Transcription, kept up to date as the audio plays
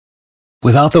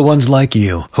Without the ones like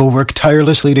you, who work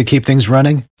tirelessly to keep things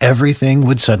running, everything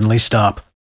would suddenly stop.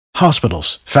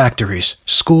 Hospitals, factories,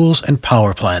 schools, and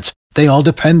power plants, they all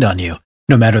depend on you.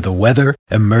 No matter the weather,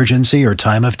 emergency, or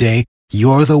time of day,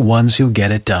 you're the ones who get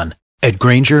it done. At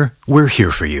Grainger, we're here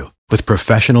for you with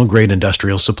professional-grade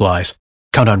industrial supplies.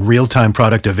 Count on real-time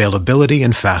product availability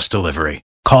and fast delivery.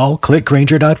 Call,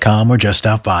 clickgrainger.com, or just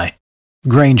stop by.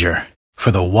 Grainger, for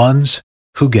the ones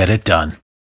who get it done.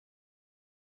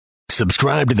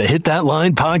 Subscribe to the Hit That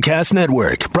Line Podcast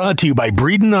Network, brought to you by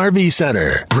Breeden RV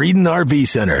Center. Breeden RV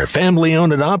Center, family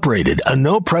owned and operated, a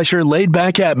no-pressure,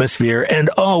 laid-back atmosphere, and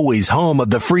always home of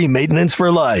the free maintenance for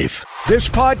life. This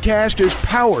podcast is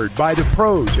powered by the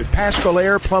pros at Paschal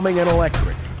Air Plumbing and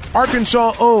Electric.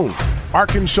 Arkansas owned,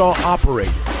 Arkansas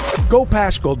operated.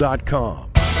 GoPaschal.com.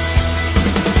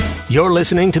 You're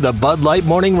listening to the Bud Light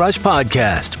Morning Rush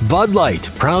Podcast. Bud Light,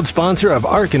 proud sponsor of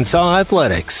Arkansas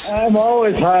Athletics. I'm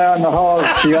always high on the hog,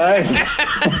 guys.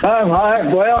 I'm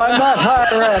high. Well, I'm not high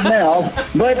right now,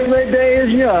 but the day is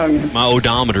young. My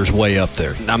odometer's way up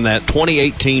there. I'm that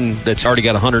 2018 that's already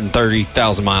got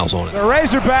 130,000 miles on it. The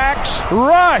Razorbacks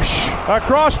rush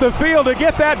across the field to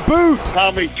get that boot.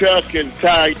 Tommy, Chuck, and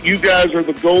Ty, you guys are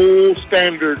the gold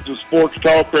standards of sports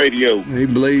talk radio. He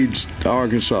bleeds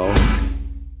Arkansas.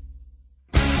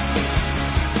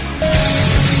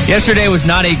 Yesterday was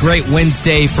not a great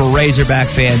Wednesday for Razorback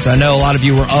fans. I know a lot of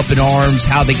you were up in arms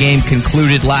how the game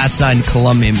concluded last night in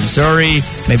Columbia, Missouri.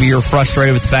 Maybe you're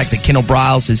frustrated with the fact that Kendall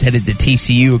Briles is headed to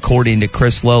TCU, according to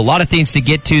Chris Lowe. A lot of things to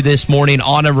get to this morning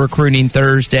on a Recruiting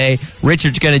Thursday.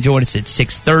 Richard's going to join us at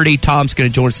 6:30. Tom's going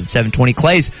to join us at 7:20.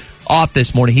 Clay's off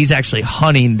this morning. He's actually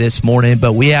hunting this morning,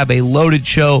 but we have a loaded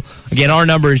show. Again, our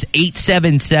number is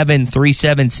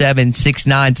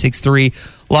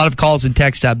 877-377-6963. A lot of calls and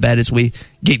texts, I bet, as we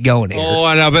get going here. Oh,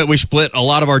 and I bet we split a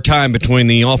lot of our time between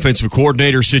the offensive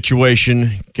coordinator situation,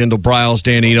 Kendall Briles,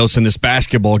 Dan Enos, and this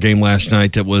basketball game last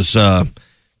night that was kind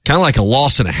of like a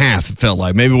loss and a half, it felt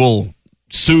like. Maybe we'll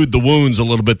soothe the wounds a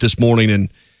little bit this morning and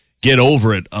get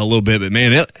over it a little bit. But,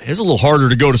 man, it was a little harder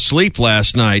to go to sleep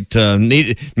last night.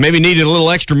 Maybe needed a little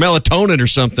extra melatonin or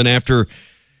something after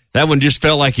that one. Just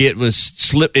felt like it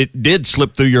did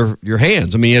slip through your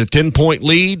hands. I mean, you had a 10-point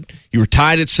lead. You were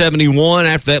tied at 71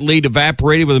 after that lead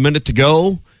evaporated with a minute to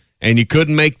go, and you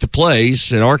couldn't make the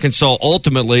plays. And Arkansas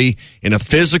ultimately, in a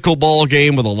physical ball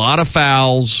game with a lot of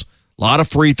fouls, a lot of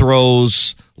free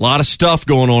throws, a lot of stuff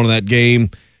going on in that game,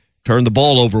 turned the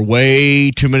ball over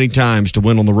way too many times to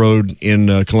win on the road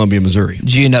in Columbia, Missouri.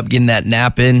 Did you end up getting that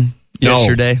nap in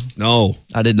yesterday? No.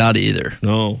 I did not either.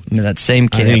 No. I mean, that same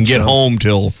camp. I didn't get home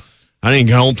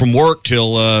from work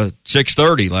till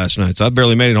 6:30 last night, so I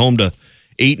barely made it home to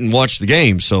eat and watch the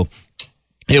game. So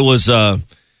it was that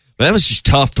was just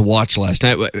tough to watch last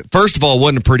night. First of all, it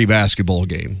wasn't a pretty basketball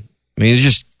game. I mean, it's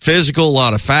just physical, a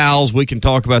lot of fouls. We can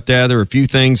talk about that. There were a few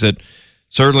things that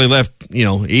certainly left,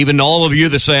 even all of you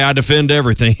that say I defend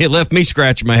everything, it left me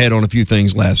scratching my head on a few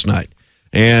things last night.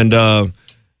 And but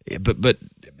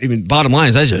I mean, bottom line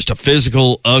is that's just a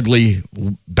physical, ugly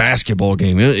basketball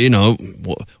game.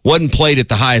 Wasn't played at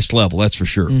the highest level, that's for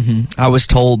sure. Mm-hmm. I was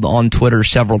told on Twitter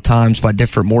several times by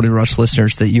different Morning Rush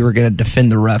listeners that you were going to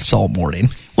defend the refs all morning.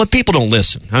 Well, people don't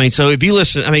listen. I mean, so if you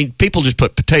listen, people just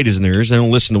put potatoes in their ears. They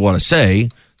don't listen to what I say.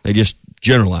 They just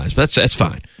generalize. But that's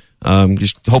fine.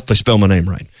 Just hope they spell my name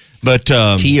right. But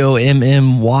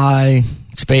TOMMY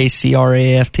space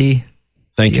CRAFT.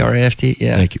 Thank you. CRAFT,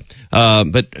 yeah. Thank you.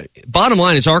 But bottom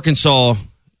line is Arkansas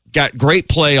got great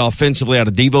play offensively out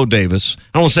of Devo Davis. I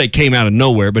don't want to say it came out of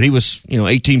nowhere, but he was,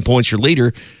 18 points your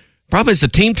leader. Problem is the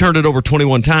team turned it over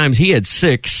 21 times. He had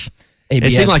 6.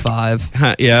 AB had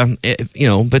 5. Yeah, but if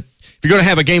you're going to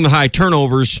have a game with high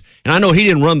turnovers, and I know he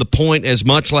didn't run the point as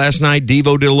much last night.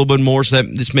 Devo did a little bit more, so that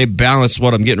this may balance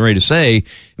what I'm getting ready to say.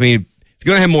 I mean, if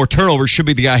you're going to have more turnovers, should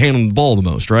be the guy handling the ball the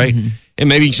most, right? Mm-hmm. And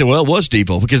maybe you can say, well, it was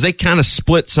Devo, because they kind of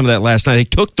split some of that last night. They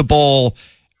took the ball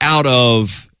out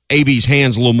of AB's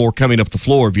hands a little more coming up the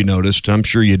floor, if you noticed. I'm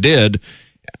sure you did.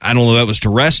 I don't know if that was to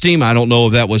rest him. I don't know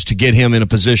if that was to get him in a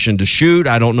position to shoot.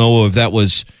 I don't know if that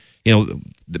was,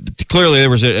 clearly there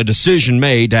was a decision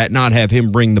made to not have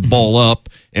him bring the ball up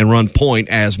and run point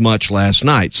as much last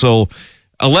night. So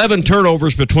 11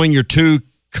 turnovers between your two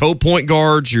co-point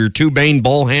guards, your two main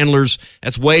ball handlers,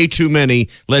 that's way too many,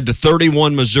 led to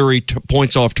 31 Missouri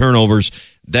points off turnovers.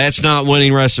 That's not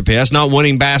winning recipe. That's not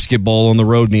winning basketball on the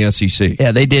road in the SEC.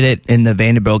 Yeah, they did it in the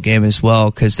Vanderbilt game as well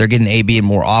because they're getting AB in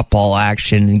more off-ball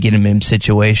action and getting him in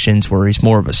situations where he's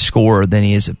more of a scorer than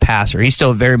he is a passer. He's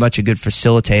still very much a good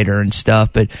facilitator and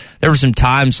stuff, but there were some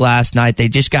times last night they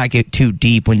just got to get too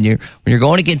deep. When you're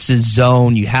going against the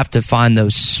zone, you have to find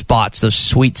those spots, those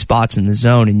sweet spots in the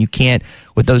zone, and you can't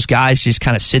with those guys just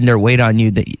kind of sitting their weight on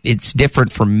you. That it's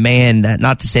different from man.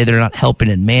 Not to say they're not helping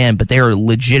in man, but they are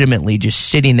legitimately just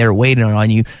sitting there waiting on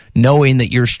you, knowing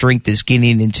that your strength is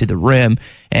getting into the rim.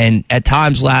 And at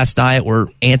times last night where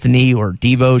Anthony or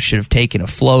Devo should have taken a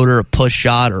floater, a push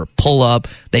shot, or a pull-up,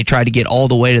 they tried to get all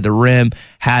the way to the rim,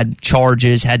 had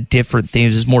charges, had different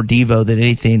things. It was more Devo than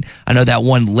anything. I know that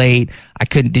one late.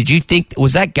 Did you think,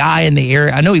 was that guy in the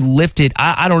area? I know he lifted.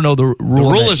 I don't know the rule.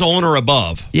 The rule is on or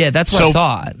above. Yeah, that's what I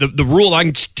thought. The rule, I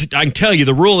can tell you,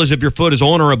 the rule is if your foot is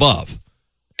on or above.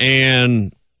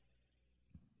 And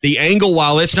the angle,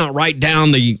 while it's not right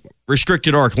down the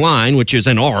restricted arc line, which is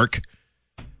an arc,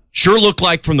 sure looked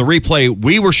like from the replay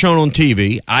we were shown on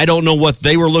TV. I don't know what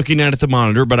they were looking at the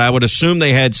monitor, but I would assume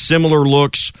they had similar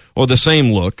looks or the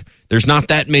same look. There's not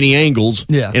that many angles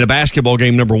in a basketball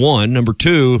game, number one. Number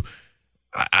two,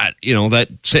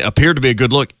 that appeared to be a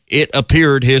good look. It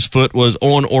appeared his foot was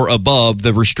on or above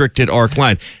the restricted arc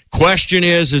line. Question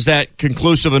is that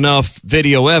conclusive enough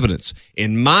video evidence?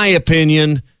 In my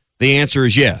opinion, the answer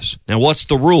is yes. Now, what's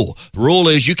the rule? The rule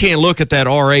is you can't look at that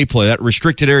RA play, that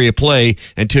restricted area play,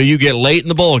 until you get late in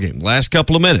the ballgame, last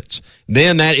couple of minutes.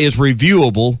 Then that is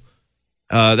reviewable.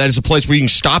 That is a place where you can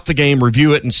stop the game,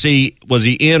 review it, and see was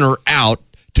he in or out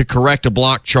to correct a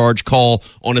block charge call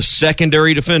on a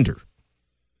secondary defender.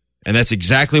 And that's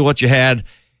exactly what you had.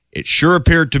 It sure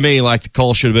appeared to me like the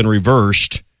call should have been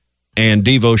reversed, and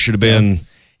Devo should have been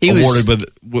awarded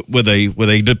with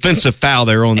a defensive foul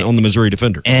there on the Missouri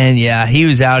defender. And he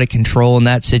was out of control in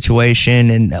that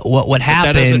situation. And what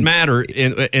happened? That doesn't matter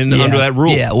under that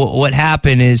rule. Yeah, what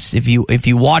happened is if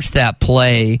you watch that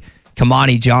play,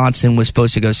 Kamani Johnson was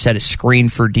supposed to go set a screen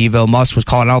for Devo. Musk was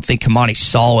calling. I don't think Kamani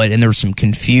saw it, and there was some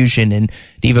confusion, and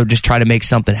Devo just tried to make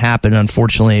something happen.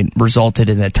 Unfortunately, it resulted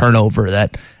in a turnover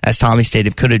that, as Tommy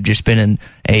stated, could have just been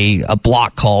a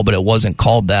block call, but it wasn't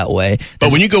called that way.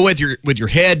 But when you go with your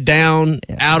head down,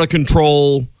 out of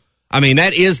control, I mean,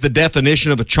 that is the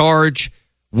definition of a charge,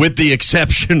 with the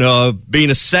exception of being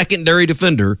a secondary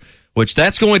defender, which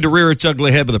that's going to rear its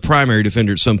ugly head with the primary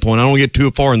defender at some point. I don't get too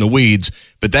far in the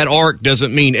weeds, but that arc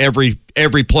doesn't mean every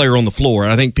player on the floor.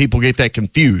 I think people get that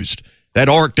confused. That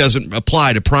arc doesn't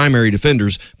apply to primary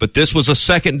defenders, but this was a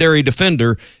secondary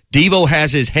defender. Devo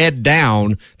has his head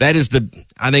down. That is the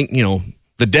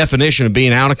definition of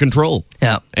being out of control.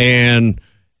 Yeah. And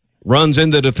runs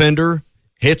into the defender,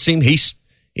 hits him. He's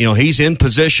in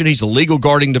position. He's a legal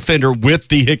guarding defender, with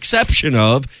the exception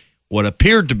of what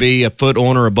appeared to be a foot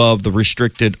on or above the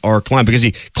restricted arc line, because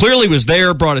he clearly was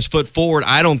there, brought his foot forward.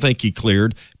 I don't think he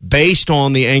cleared based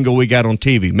on the angle we got on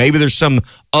TV. Maybe there's some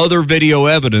other video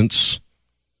evidence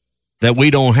that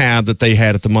we don't have that they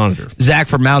had at the monitor. Zach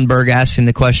from Mountainburg asking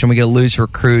the question, we going to lose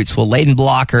recruits. Well, Leighton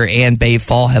Blocker and Bay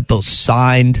Fall have both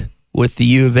signed with the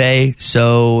U of A.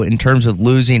 So in terms of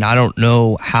losing, I don't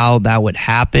know how that would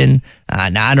happen.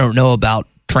 Now, I don't know about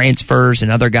transfers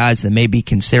and other guys that may be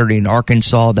considered in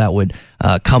Arkansas that would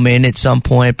come in at some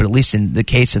point, but at least in the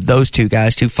case of those two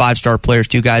guys, 2 5-star players,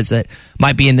 2 guys that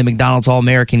might be in the McDonald's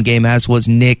All-American game, as was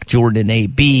Nick, Jordan, and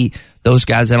AB, those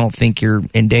guys I don't think you're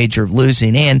in danger of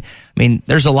losing. And, I mean,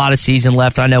 there's a lot of season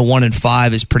left. I know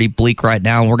 1-5 is pretty bleak right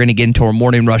now, and we're going to get into our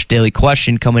Morning Rush Daily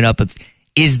Question coming up of,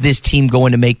 is this team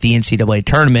going to make the NCAA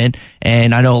tournament?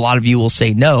 And I know a lot of you will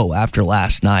say no after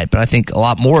last night, but I think a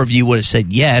lot more of you would have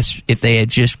said yes if they had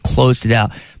just closed it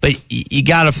out. But you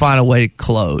got to find a way to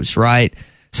close, right?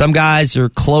 Some guys are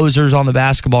closers on the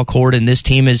basketball court, and this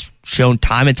team has shown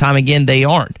time and time again they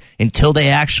aren't until they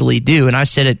actually do. And I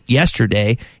said it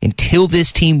yesterday, until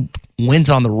this team wins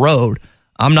on the road,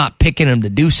 I'm not picking them to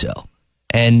do so.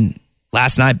 And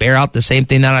last night bear out the same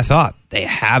thing that I thought. They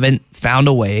haven't found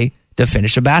a way to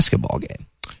finish a basketball game.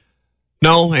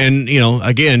 No, and,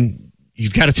 again,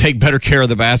 you've got to take better care of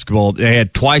the basketball. They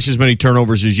had twice as many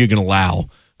turnovers as you can allow.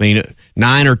 I mean,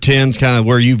 9 or 10 is kind of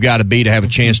where you've got to be to have a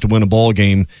chance to win a ball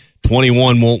game.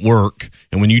 21 won't work.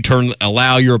 And when you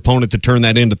allow your opponent to turn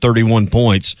that into 31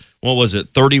 points, what was it?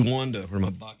 31 to, where did my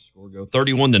box score go?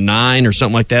 31 to 9 or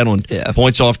something like that on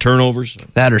points off turnovers.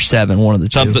 That or 7, one of the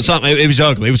two. Something. It was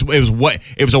ugly.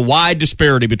 It was a wide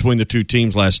disparity between the two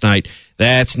teams last night.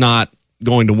 That's not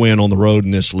going to win on the road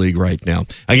in this league right now.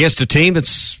 Against a team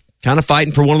that's kind of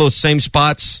fighting for one of those same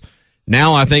spots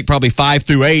now I think probably 5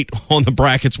 through 8 on the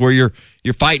brackets where you're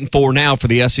fighting for now for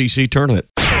the SEC tournament.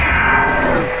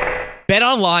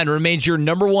 BetOnline remains your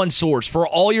number one source for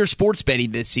all your sports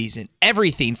betting this season.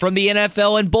 Everything from the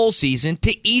NFL and bowl season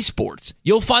to esports.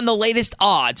 You'll find the latest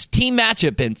odds, team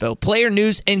matchup info, player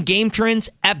news, and game trends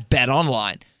at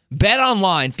BetOnline.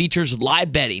 BetOnline features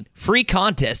live betting, free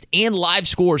contests, and live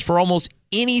scores for almost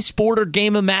any sport or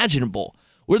game imaginable.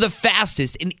 We're the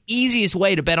fastest and easiest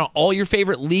way to bet on all your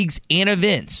favorite leagues and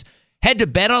events. Head to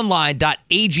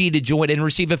betonline.ag to join and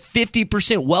receive a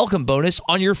 50% welcome bonus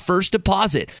on your first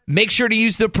deposit. Make sure to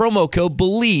use the promo code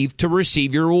BELIEVE to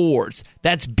receive your rewards.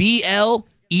 That's BLEAV.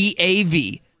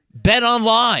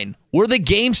 BetOnline, where the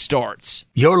game starts.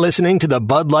 You're listening to the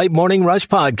Bud Light Morning Rush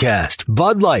Podcast.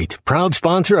 Bud Light, proud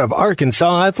sponsor of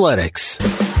Arkansas Athletics.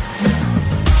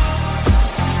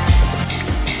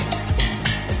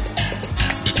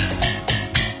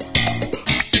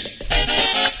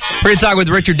 We're going to talk with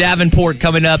Richard Davenport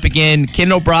coming up again.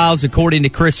 Kendall Briles, according to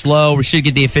Chris Lowe, we should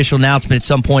get the official announcement at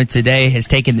some point today, has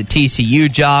taken the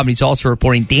TCU job. He's also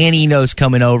reporting Dan Enos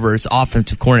coming over as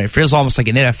offensive coordinator. It feels almost like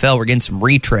an NFL. We're getting some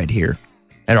retread here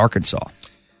at Arkansas.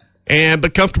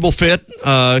 But comfortable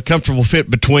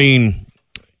fit between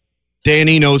Dan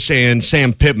Enos and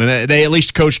Sam Pittman. They at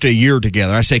least coached a year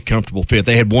together. I say comfortable fit.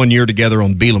 They had 1 year together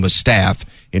on Bielema's staff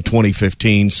in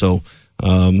 2015, so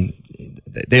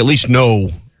they at least know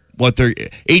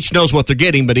each knows what they're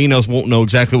getting, but Enos won't know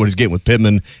exactly what he's getting with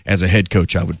Pittman as a head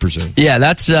coach, I would presume. Yeah,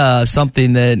 that's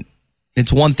something that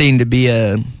it's one thing to be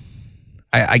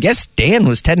I guess Dan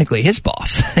was technically his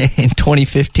boss in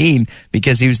 2015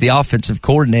 because he was the offensive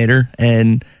coordinator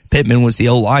and Pittman was the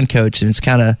O-line coach, and it's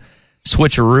kind of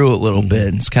switcheroo a little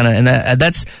bit. It's kind of, and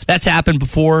that's happened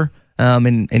before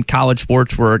in college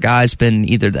sports where a guy's been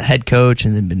either the head coach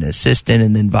and then been an assistant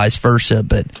and then vice versa.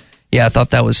 But yeah, I thought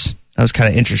that was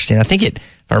kind of interesting. I think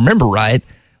if I remember right,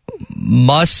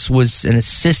 Muss was an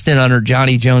assistant under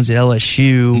Johnny Jones at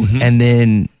LSU, and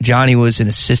then Johnny was an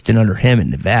assistant under him in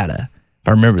Nevada, if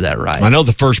I remember that right. I know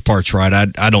the first part's right.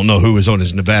 I don't know who was on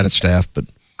his Nevada staff, but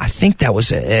I think that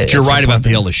was it. But you're right about the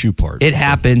LSU part. It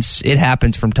happens. It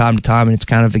happens from time to time, and it's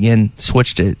kind of, again,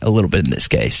 switched it a little bit in this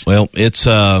case. Well, it's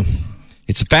a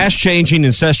fast-changing,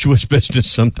 incestuous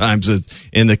business sometimes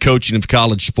in the coaching of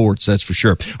college sports, that's for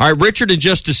sure. All right, Richard, in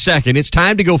just a second, it's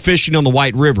time to go fishing on the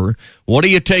White River. What do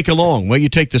you take along? Well, you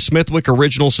take the Smithwick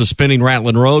Original Suspending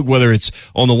Rattling Rogue, whether it's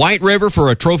on the White River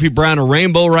for a trophy brown or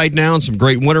rainbow right now and some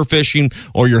great winter fishing,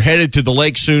 or you're headed to the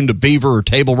lake soon to Beaver or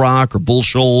Table Rock or Bull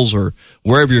Shoals or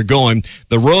wherever you're going.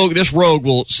 This Rogue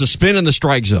will suspend in the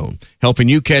strike zone, helping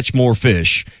you catch more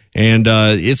fish. And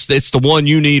it's the one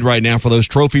you need right now for those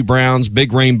trophy browns,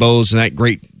 big rainbows, and that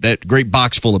great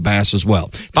box full of bass as well.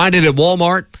 Find it at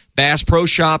Walmart, Bass Pro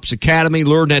Shops, Academy,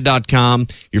 LureNet.com,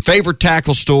 your favorite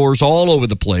tackle stores all over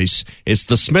the place. It's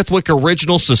the Smithwick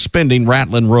Original Suspending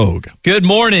Rattling Rogue. Good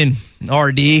morning,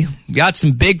 RD. Got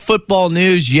some big football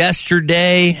news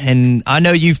yesterday, and I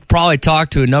know you've probably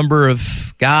talked to a number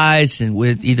of guys and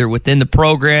either within the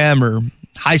program or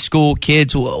high school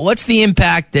kids. What's the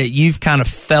impact that you've kind of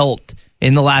felt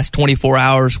in the last 24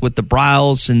 hours with the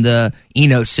Briles and the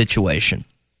Enos situation?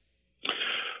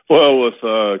 Well, with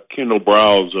Kendall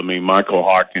Briles, I mean, Michael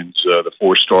Hawkins, the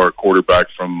 4-star quarterback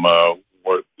from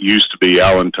what used to be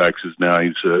Allen, Texas. Now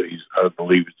he's I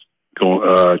believe,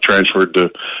 transferred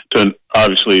to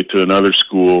obviously to another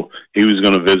school. He was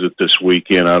going to visit this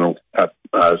weekend. I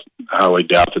highly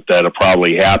doubt that'll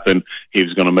probably happen. He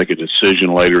was going to make a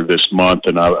decision later this month,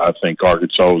 and I think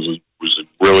Arkansas was in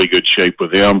really good shape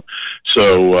with him.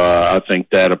 So I think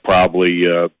that'll probably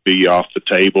be off the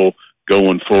table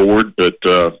going forward. But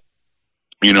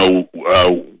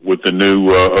with the new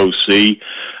OC,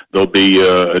 there'll be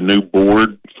a new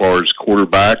board as far as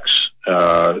quarterbacks,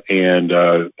 and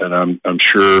I'm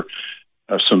sure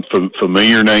some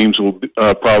familiar names will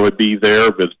probably be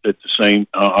there, but at the same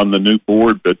on the new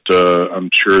board. But I'm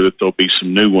sure that there'll be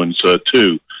some new ones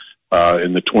too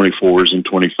in the 24s and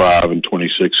 25 and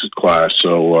 26 class.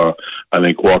 So I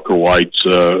think Walker White's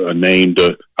a name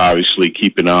to obviously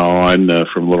keep an eye on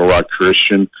from Little Rock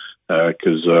Christian,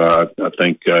 because I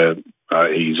think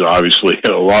he's obviously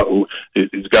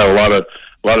he's got a lot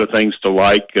of things to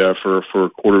like for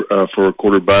a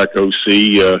quarterback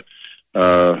OC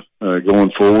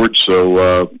going forward.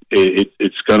 So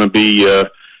it's going to be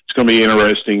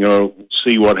interesting to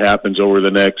see what happens over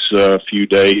the next few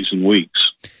days and weeks.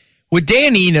 With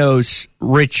Dan Enos,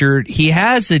 Richard, he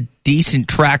has a decent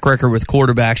track record with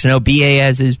quarterbacks. I know B.A.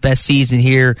 has his best season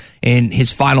here in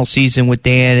his final season with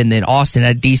Dan, and then Austin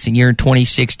had a decent year in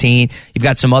 2016. You've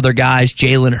got some other guys,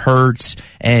 Jalen Hurts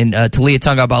and Talia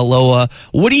Tagovailoa.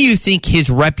 What do you think his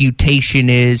reputation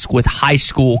is with high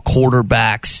school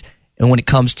quarterbacks and when it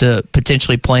comes to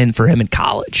potentially playing for him in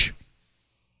college?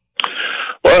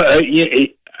 Well,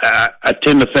 I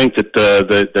tend to think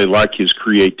that they like his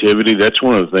creativity. That's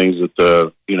one of the things that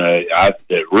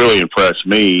that really impressed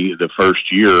me the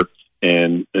first year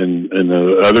and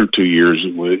the other 2 years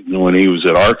when he was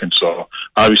at Arkansas.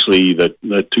 Obviously, that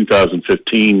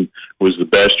 2015 was the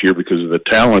best year because of the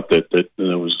talent that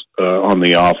was on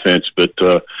the offense. But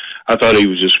I thought he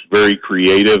was just very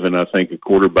creative, and I think a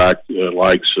quarterback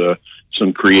likes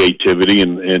some creativity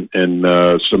and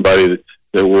somebody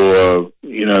that will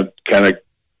kind of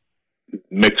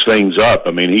mix things up.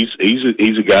 I mean, he's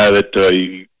a guy that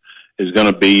is going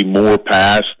to be more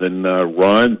pass than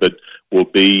run, but will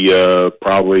be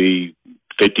probably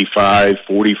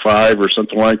 55-45 or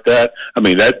something like that. I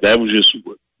mean, that was just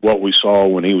what we saw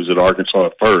when he was at Arkansas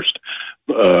at first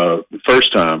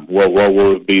time. What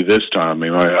will it be this time? I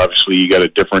mean, obviously you got a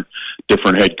different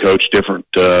head coach, different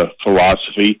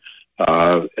philosophy,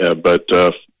 but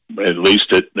at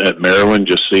least at Maryland,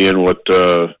 just seeing what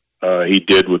he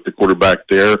did with the quarterback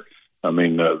there. I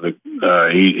mean,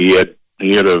 he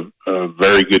had a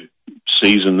very good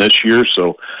season this year,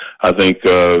 so I think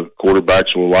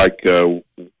quarterbacks will like the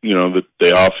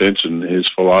offense and his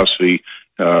philosophy,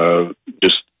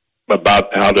 just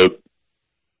about how to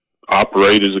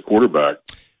operate as a quarterback.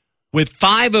 With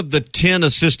 5 of the 10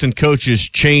 assistant coaches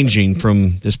changing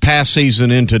from this past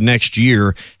season into next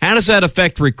year, how does that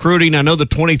affect recruiting? I know the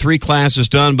 23 class is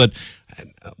done, but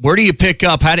where do you pick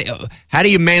up? How do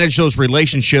you manage those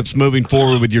relationships moving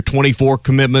forward with your 24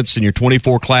 commitments and your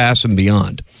 24 class and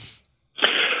beyond?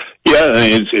 Yeah,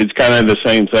 it's kind of the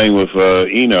same thing with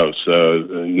Enos.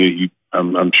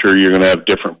 I'm sure you're going to have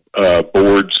different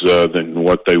boards than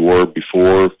what they were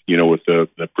before. With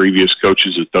the previous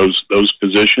coaches at those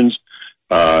positions.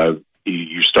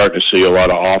 You're starting to see a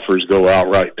lot of offers go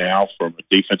out right now from a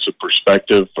defensive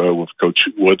perspective with Coach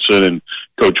Woodson and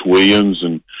Coach Williams,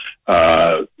 and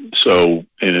they're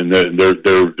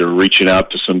reaching out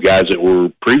to some guys that were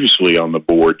previously on the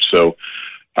board. So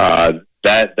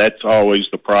that's always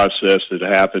the process that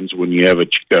happens when you have a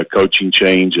coaching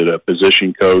change at a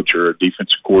position coach or a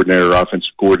defensive coordinator,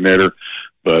 offensive coordinator.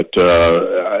 But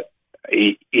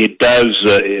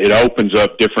it opens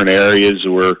up different areas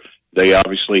where they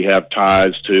obviously have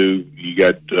ties to. You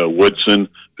got Woodson,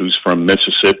 who's from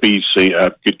Mississippi.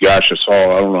 Good gosh,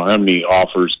 I don't know how many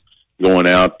offers going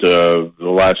out the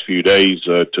last few days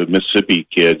to Mississippi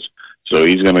kids. So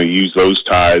he's going to use those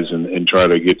ties and try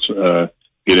to get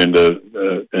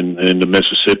into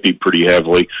Mississippi pretty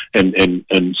heavily. And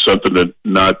something to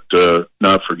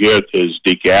not forget is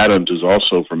Deke Adams is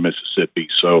also from Mississippi.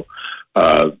 So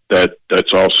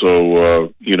that's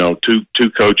also two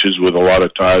coaches with a lot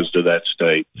of ties to that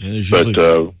state. Yeah,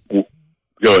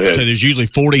 go ahead. So there's usually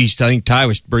 40. I think Ty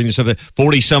was bringing this up.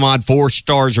 40 some odd 4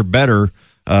 stars or better.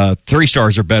 3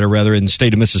 stars or better, rather, in the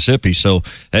state of Mississippi. So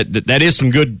that is some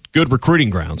good recruiting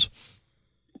grounds.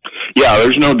 Yeah,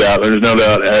 there's no doubt.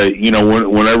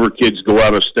 Whenever kids go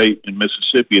out of state in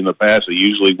Mississippi in the past, they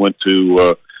usually went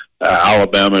to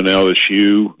Alabama and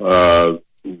LSU.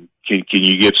 Can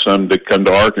you get some to come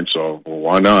to Arkansas? Well,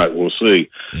 why not? We'll see.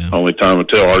 Yeah. Only time will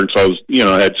tell. Arkansas,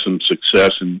 had some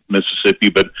success in Mississippi,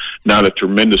 but not a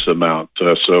tremendous amount.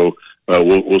 So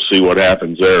we'll see what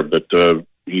happens there. But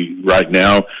right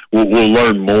now, we'll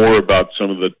learn more about some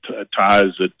of the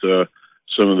ties that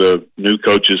some of the new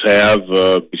coaches have,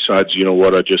 besides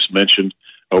what I just mentioned,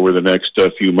 over the next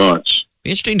few months.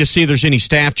 Interesting to see if there's any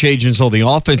staff changes on the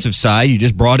offensive side. You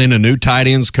just brought in a new tight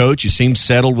ends coach. You seem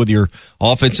settled with your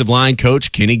offensive line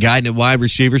coach, Kenny Guyton at wide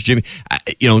receivers. Jimmy,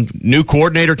 new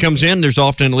coordinator comes in. There's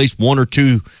often at least 1 or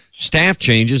 2 staff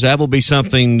changes. That will be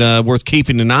something worth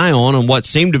keeping an eye on what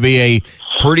seemed to be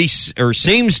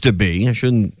seems to be, I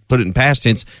shouldn't put it in past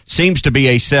tense, seems to be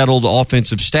a settled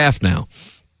offensive staff now.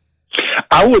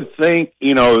 I would think,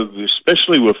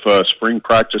 especially with spring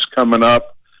practice coming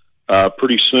up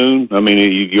pretty soon. I mean,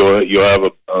 you'll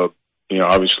have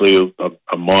obviously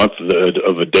a month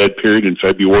of a dead period in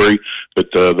February, but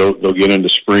they'll get into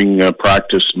spring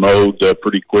practice mode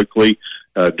pretty quickly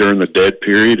during the dead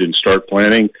period and start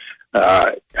planning.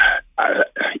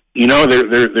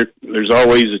 There's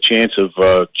always a chance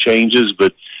of changes,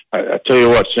 but I tell you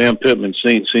what, Sam Pittman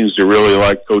seems to really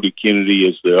like Cody Kennedy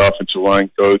as the offensive line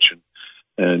coach,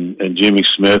 and Jimmy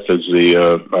Smith as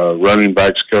the running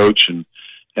backs coach, and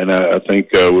And I think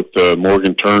with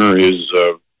Morgan Turner, his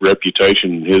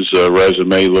reputation, his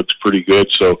resume looks pretty good.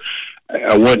 So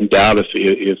I wouldn't doubt if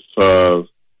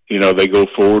they go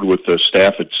forward with the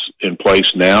staff that's in place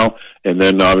now, and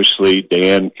then obviously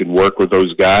Dan can work with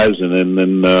those guys, and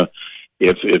then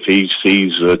if he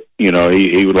sees that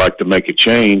he would like to make a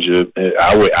change,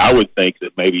 I would think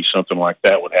that maybe something like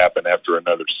that would happen after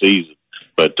another season.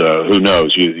 But who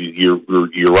knows?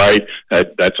 You're right.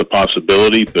 That's a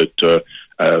possibility, but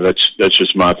that's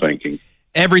just my thinking.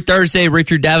 Every Thursday,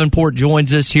 Richard Davenport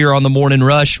joins us here on the Morning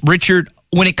Rush. Richard,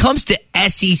 when it comes to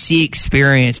SEC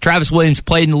experience, Travis Williams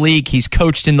played in the league. He's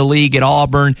coached in the league at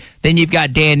Auburn. Then you've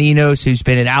got Dan Enos, who's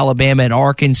been at Alabama and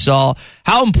Arkansas.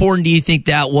 How important do you think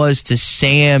that was to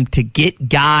Sam to get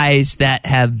guys that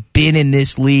have been in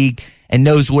this league and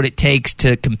knows what it takes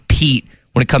to compete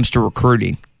when it comes to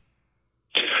recruiting?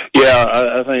 Yeah,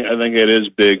 I think it is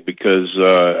big because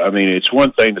it's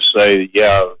one thing to say,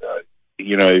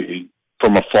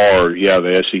 from afar,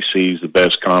 the SEC is the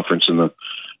best conference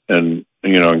in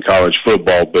college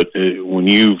football. But when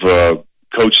you've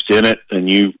coached in it and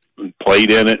you've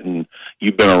played in it and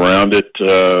you've been around it,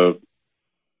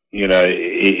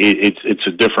 it's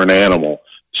a different animal.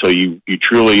 So you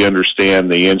truly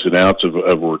understand the ins and outs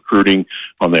of recruiting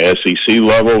on the SEC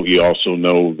level. You also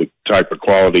know the type of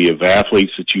quality of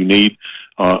athletes that you need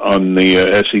on the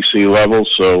SEC level.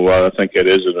 So I think it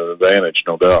is an advantage,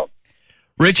 no doubt.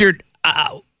 Richard,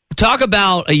 talk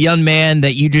about a young man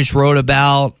that you just wrote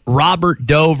about, Robert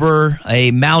Dover, a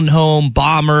Mountain Home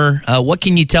bomber. What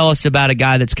can you tell us about a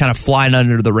guy that's kind of flying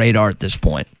under the radar at this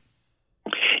point?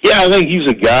 Yeah, I think he's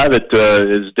a guy that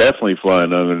is definitely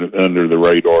flying under the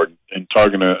radar. And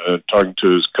talking to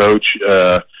his coach,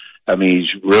 he's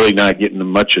really not getting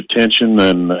much attention.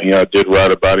 And I did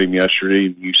write about him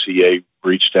yesterday. UCA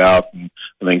reached out, and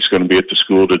I think he's going to be at the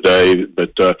school today.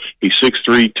 But he's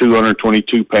 6'3",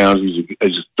 222 pounds. He's a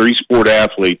three-sport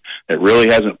athlete that really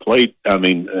hasn't played.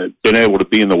 Been able to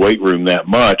be in the weight room that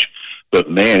much.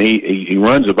 But man, he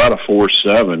runs about a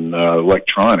 4.7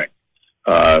 electronic,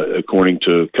 according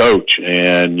to coach.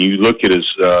 And you look at his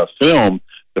film,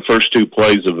 the first two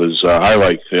plays of his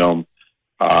highlight film.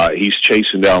 He's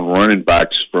chasing down running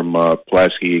backs from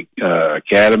Pulaski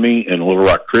Academy and Little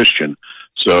Rock Christian.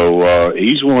 So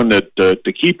he's one that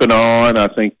to keep an eye on. I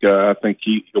think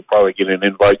he'll probably get an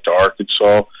invite to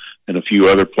Arkansas and a few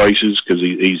other places because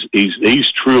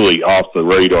he's truly off the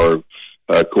radar,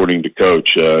 according to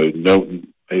coach.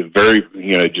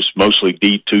 Just mostly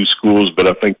D2 schools, but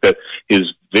I think that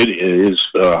his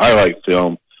highlight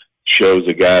film shows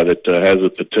a guy that has a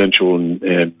potential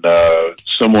and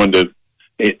someone that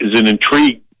is an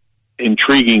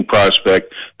intriguing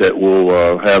prospect that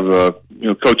will have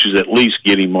coaches at least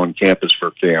get him on campus for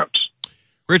camps.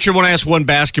 Richard, I want to ask one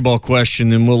basketball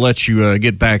question, and we'll let you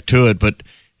get back to it. But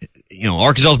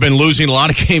Arkansas has been losing a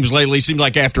lot of games lately. It seems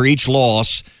like after each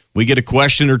loss, we get a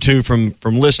question or two from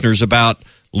listeners about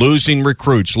losing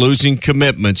recruits, losing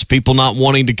commitments, people not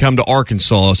wanting to come to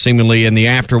Arkansas, seemingly in the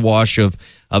afterwash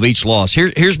of each loss.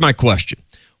 Here's my question.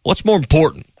 What's more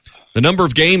important, the number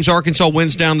of games Arkansas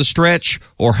wins down the stretch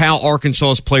or how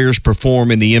Arkansas's players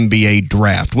perform in the NBA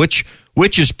draft? Which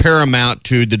is paramount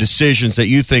to the decisions that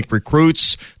you think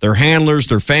recruits, their handlers,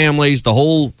 their families, the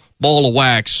whole ball of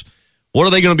wax, what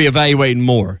are they going to be evaluating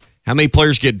more? How many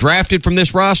players get drafted from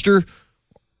this roster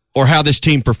or how this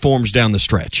team performs down the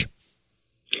stretch?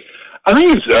 I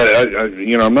think it's,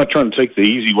 I'm not trying to take the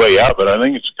easy way out, but I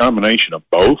think it's a combination of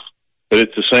both. But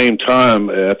at the same time,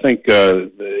 I think the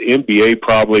NBA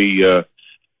probably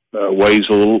weighs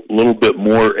a little bit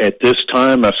more at this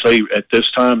time. I say at this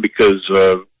time because,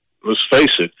 let's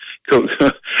face it,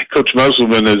 Coach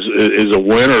Musselman is a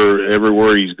winner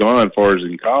everywhere he's gone as far as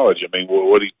in college. I mean,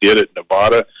 what he did at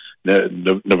Nevada,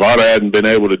 Nevada hadn't been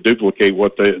able to duplicate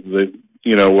what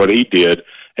what he did.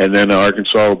 And then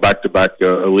Arkansas back-to-back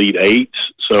Elite Eights.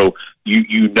 So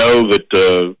you know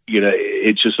that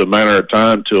it's just a matter of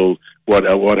time till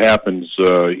what happens.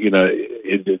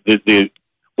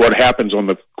 What happens on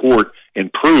the court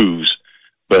improves.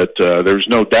 But there's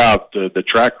no doubt the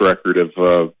track record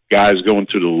of guys going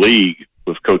through the league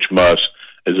with Coach Muss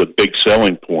is a big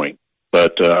selling point.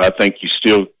 But I think you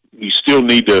still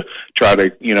need to try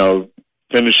to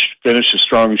finish as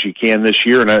strong as you can this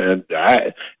year. And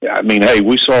I mean, hey,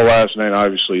 we saw last night.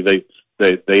 Obviously, they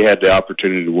had the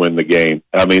opportunity to win the game.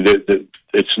 I mean,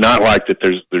 it's not like that.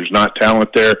 There's not talent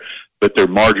there, but their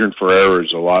margin for error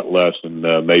is a lot less than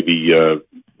maybe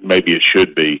it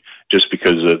should be, just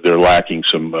because they're lacking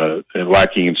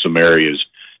in some areas,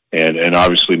 and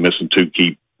obviously missing two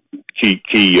key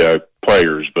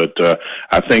players. But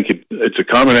I think it's a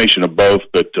combination of both.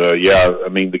 But I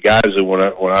mean, the guys that when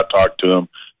I talk to them,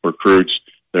 recruits,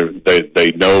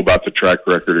 they know about the track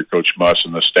record of Coach Muss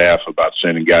and the staff about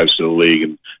sending guys to the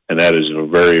league, and that is a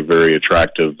very, very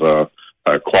attractive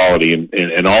quality,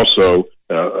 and also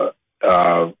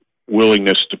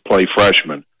willingness to play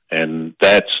freshmen, and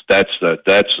that's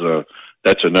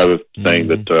another thing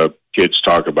that kids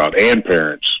talk about, and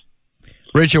parents.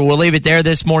 Richard, we'll leave it there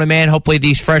this morning, man. Hopefully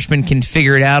these freshmen can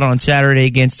figure it out on Saturday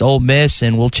against Ole Miss,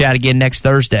 and we'll chat again next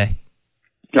Thursday.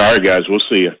 All right, guys. We'll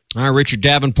see you. All right, Richard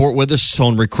Davenport with us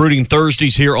on Recruiting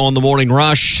Thursdays here on The Morning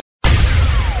Rush.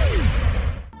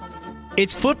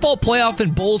 It's football playoff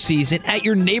and bowl season at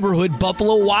your neighborhood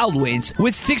Buffalo Wild Wings.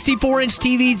 With 64-inch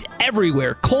TVs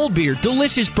everywhere, cold beer,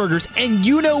 delicious burgers, and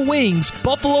wings,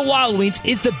 Buffalo Wild Wings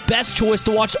is the best choice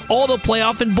to watch all the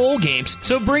playoff and bowl games.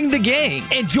 So bring the gang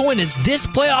and join us this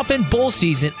playoff and bowl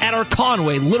season at our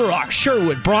Conway, Little Rock,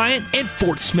 Sherwood, Bryant, and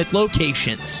Fort Smith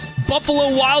locations.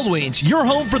 Buffalo Wild Wings, your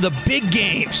home for the big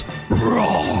games.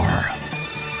 Roar!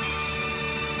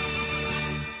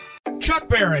 Chuck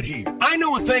Barrett here. I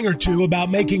know a thing or two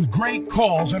about making great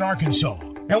calls in Arkansas.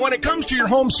 And when it comes to your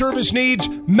home service needs,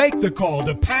 make the call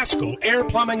to Paschal Air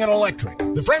Plumbing and Electric.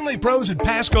 The friendly pros at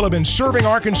Paschal have been serving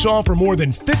Arkansas for more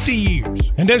than 50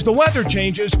 years. And as the weather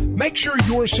changes, make sure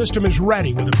your system is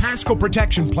ready with a Paschal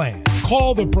protection plan.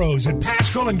 Call the pros at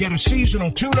Paschal and get a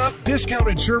seasonal tune-up,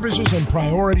 discounted services, and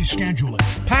priority scheduling.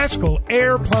 Paschal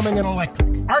Air Plumbing and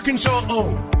Electric. Arkansas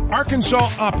owned.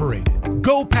 Arkansas operated.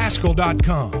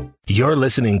 GoPaschal.com. You're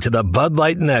listening to the Bud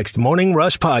Light Next Morning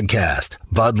Rush Podcast.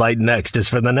 Bud Light Next is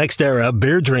for the next era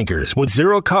beer drinkers with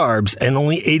 0 carbs and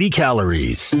only 80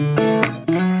 calories. Will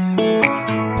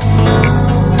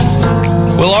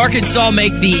Arkansas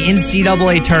make the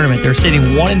NCAA tournament? They're sitting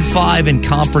 1-5 in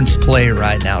conference play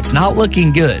right now. It's not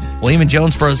looking good. William &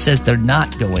 Jonesboro says they're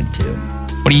not going to.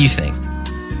 What do you think?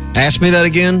 Ask me that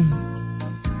again.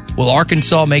 Will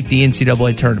Arkansas make the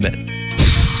NCAA tournament?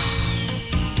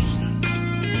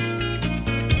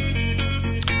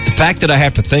 The fact that I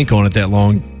have to think on it that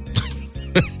long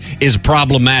is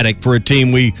problematic for a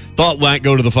team we thought might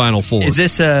go to the Final Four. Is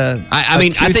this I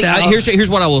think here's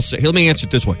what I will say. Let me answer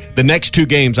it this way. The next 2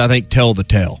 games, I think, tell the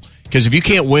tale. Because if you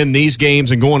can't win these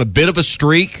games and go on a bit of a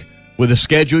streak with the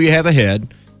schedule you have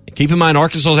ahead, keep in mind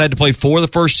Arkansas had to play 4 of the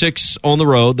first 6 on the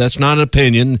road. That's not an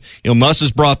opinion. Muss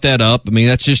has brought that up. I mean,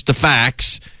 that's just the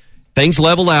facts. Things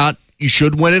level out. You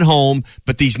should win at home.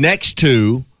 But these next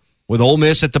 2, with Ole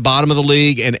Miss at the bottom of the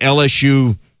league and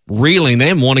LSU reeling, they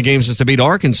haven't won a game since they beat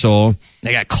Arkansas.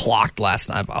 They got clocked last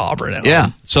night by Auburn. Yeah.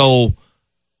 So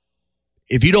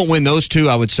if you don't win those 2,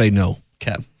 I would say no.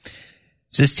 Okay.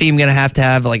 Is this team going to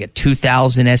have like a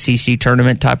 2000 SEC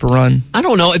tournament type of run? I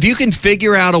don't know. If you can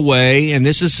figure out a way, and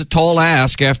this is a tall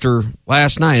ask after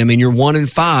last night. I mean, you're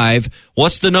 1-5.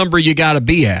 What's the number you got to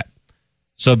be at?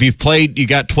 So if you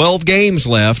got 12 games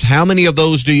left, how many of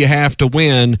those do you have to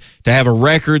win to have a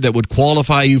record that would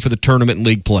qualify you for the tournament and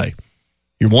league play?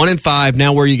 You're 1-5.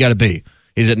 Now where you got to be?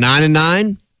 Is it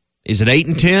 9-9? Is it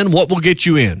 8-10? What will get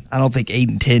you in? I don't think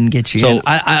 8-10 gets you in. Would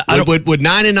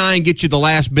 9-9 get you the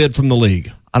last bid from the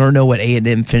league? I don't know what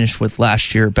A&M finished with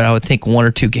last year, but I would think 1 or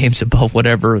 2 games above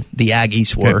whatever the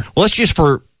Aggies were. Okay. Well, let's just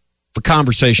for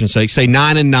conversation's sake say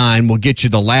 9-9 will get you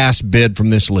the last bid from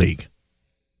this league.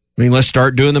 I mean, let's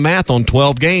start doing the math on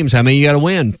 12 games. How many you got to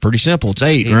win? Pretty simple. It's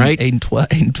 8, right? 8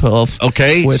 and 12.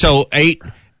 Okay, so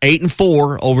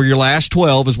 8-4 over your last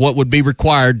 12 is what would be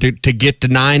required to get to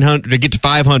 900, to get to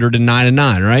 500 and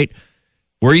 9-9, right?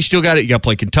 Where you still got it? You got to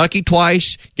play Kentucky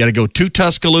twice. You got to go to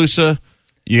Tuscaloosa.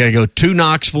 You got to go to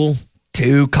Knoxville.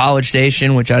 To College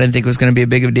Station, which I didn't think was going to be a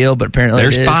big of a deal, but apparently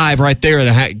there's it is. 5 right there.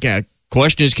 The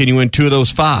question is, can you win 2 of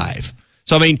those 5?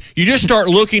 So, I mean, you just start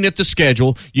looking at the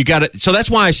schedule. You got to. So that's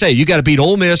why I say you got to beat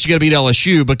Ole Miss. You got to beat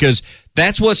LSU because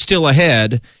that's what's still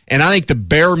ahead. And I think the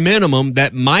bare minimum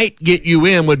that might get you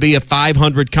in would be a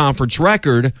 500 conference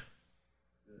record.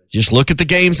 Just look at the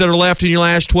games that are left in your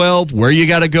last 12, where you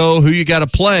got to go, who you got to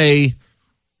play.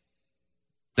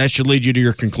 That should lead you to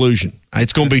your conclusion.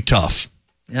 It's going to be tough.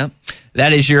 Yep.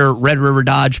 That is your Red River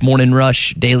Dodge Morning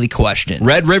Rush daily question.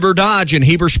 Red River Dodge in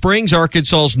Heber Springs,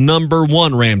 Arkansas's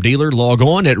 #1 Ram dealer. Log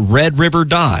on at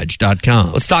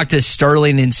redriverdodge.com. Let's talk to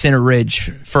Sterling in Center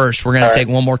Ridge first. We're going to take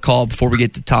one more call before we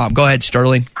get to Tom. Go ahead,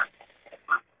 Sterling.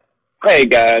 Hey,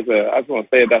 guys. I just want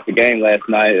to say about the game last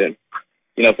night. And,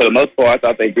 for the most part, I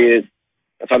thought they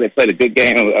played a good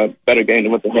game, a better game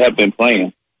than what they have been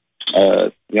playing.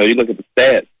 You look at the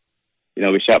stats.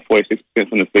 We shot 46%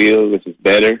 from the field, which is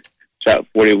better. Shot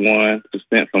 41%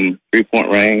 from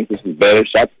three-point range, which is better.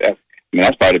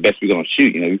 That's probably the best we're going to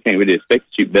shoot. You can't really expect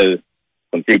to shoot better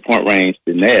from 3-point range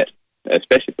to net,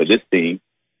 especially for this team.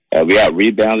 We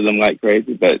out-rebounded them like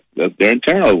crazy, but they're in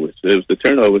turnovers. It was the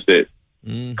turnovers that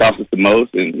cost us the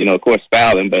most. And, of course,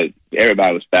 fouling, but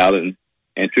everybody was fouling.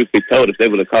 And truth be told, if they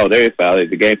would have called every foul,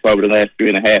 the game probably would have lasted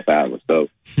 3.5 hours. So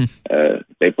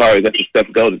they probably let the stuff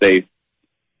go that they,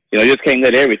 you just can't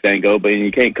let everything go, but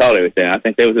you can't call everything. I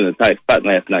think they was in a tight spot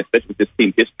last night, especially with this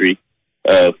team history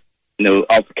of,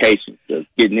 altercations, of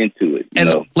getting into it.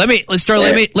 Let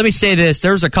me say this.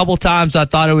 There was a couple times I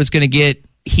thought it was going to get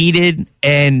heated,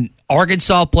 and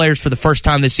Arkansas players for the first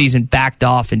time this season backed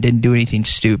off and didn't do anything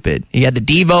stupid. You had the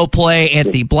Devo play,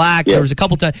 Anthony Black. There was a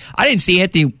couple times I didn't see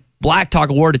Anthony Black talk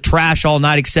a word of trash all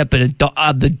night except in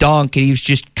the dunk, and he was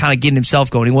just kind of getting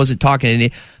himself going. He wasn't talking any.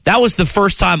 That was the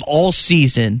first time all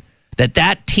season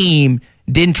that team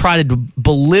didn't try to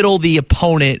belittle the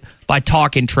opponent by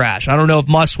talking trash. I don't know if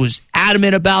Muss was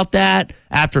adamant about that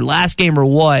after last game or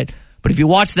what, but if you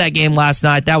watched that game last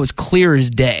night, that was clear as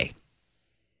day.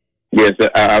 Yes,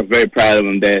 I was very proud of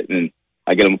him that, and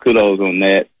I give him kudos on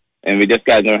that. And we just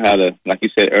got to learn how to, like you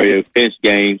said earlier, finish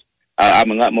games.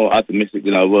 I'm a lot more optimistic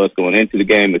than I was going into the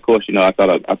game. Of course, I thought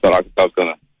Arkansas was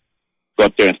going to go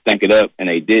up there and stank it up, and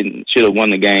they didn't. Should have won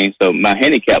the game. So my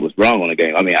handicap was wrong on the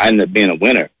game. I mean, I ended up being a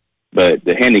winner, but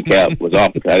the handicap was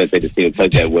off because I didn't think the team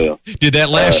played that well. Did that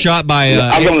last shot by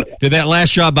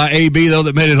AB though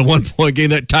that made it a 1-point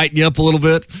game that tightened you up a little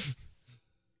bit?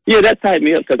 Yeah, that tightened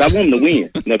me up because I want them to win.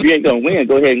 If you ain't going to win,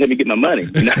 go ahead and let me get my money.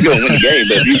 You're not going to win the game.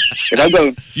 But if I'm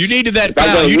going, you needed that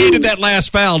foul. You needed that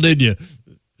last foul, didn't you?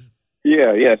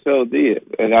 Yeah, so did.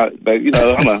 And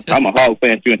I'm a Hog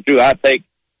fan through and through. I take,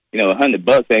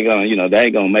 $100 ain't gonna, they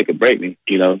ain't gonna make or break me.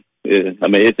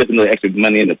 It's just a little extra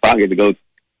money in the pocket to go,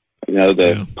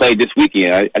 to play this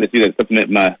weekend. I just do that to supplement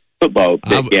my football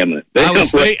gambling.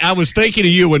 I was thinking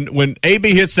of you when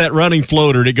AB hits that running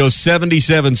floater and it goes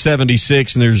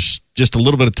 77-76 and there's just a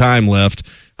little bit of time left.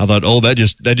 I thought,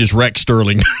 that just wrecked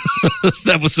Sterling.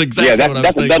 That was exactly what I was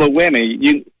thinking. That's a double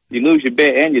whammy. You lose your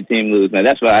bet and your team lose. Now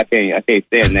that's why I can't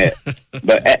stand that.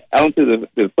 But on to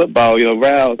the football,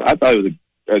 Rouse, I thought he was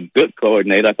a good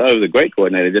coordinator. I thought he was a great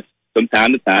coordinator. Just from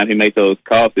time to time, he makes those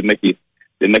calls to make your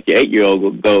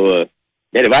 8-year-old go,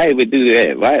 Daddy, why he would do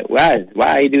that?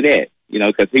 Why he do that?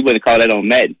 Because he wouldn't call that on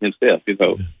Madden himself. You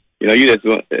just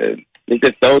want it's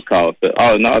just those calls. But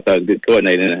all in all, I thought he was a good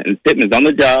coordinator. And Pittman's on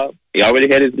the job. He already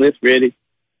had his list ready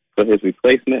for his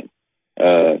replacement.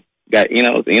 Got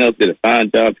Enos. Enos did a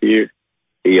fine job here.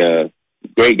 He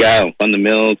great guy on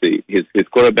fundamentals. His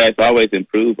quarterback's always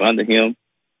improved under him,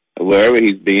 wherever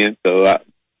he's been. So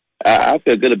I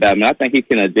feel good about him. I think he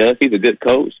can adjust. He's a good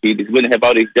coach. He wouldn't have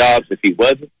all these jobs if he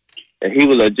wasn't. And he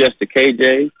will adjust to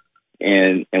KJ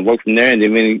and work from there. And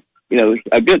then when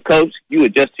a good coach, you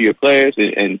adjust to your players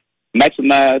and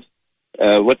maximize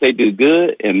what they do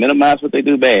good and minimize what they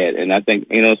do bad. And I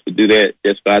think Enos would do that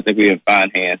just fine. I think we're in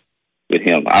fine hands with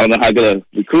him. I don't know how good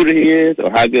a recruiter he is or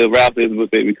how good Ralph is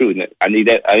with recruiting. I need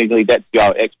that to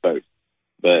y'all experts.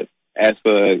 But as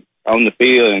for on the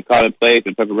field and calling plays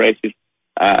and preparation,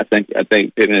 I think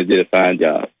Pittman did a fine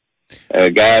job.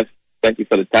 Guys, thank you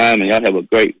for the time, and y'all have a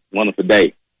great, wonderful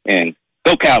day. And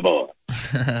go Cowboys!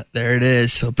 There it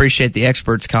is. Appreciate the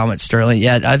experts' comments, Sterling.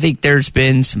 Yeah, I think there's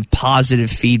been some positive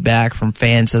feedback from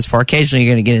fans thus far. Occasionally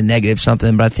you're going to get a negative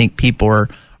something, but I think people are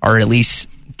at least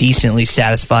decently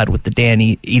satisfied with the Dan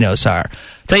Enos hire.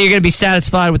 So you're going to be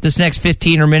satisfied with this next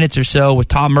 15 minutes or so with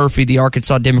Tom Murphy, the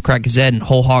Arkansas Democrat Gazette, and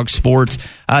Whole Hog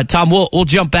Sports. Tom, we'll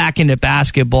jump back into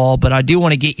basketball, but I do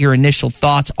want to get your initial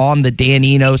thoughts on the Dan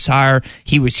Enos hire.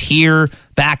 He was here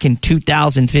back in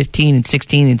 2015 and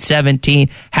 16 and 17,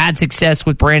 had success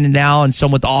with Brandon Allen,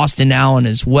 some with Austin Allen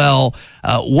as well.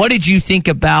 What did you think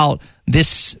about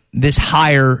this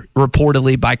hire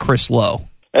reportedly by Chris Lowe?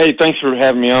 Hey, thanks for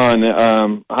having me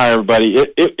on. Hi, everybody.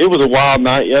 It was a wild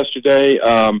night yesterday.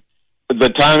 The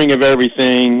timing of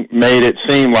everything made it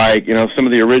seem like, some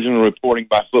of the original reporting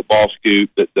by Football Scoop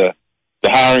that the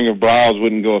hiring of Briles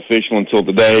wouldn't go official until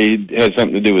today had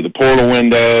something to do with the portal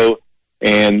window,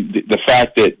 and the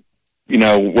fact that,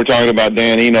 we're talking about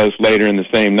Dan Enos later in the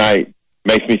same night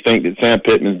makes me think that Sam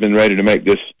Pittman's been ready to make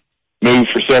this move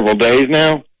for several days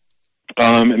now.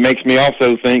 It makes me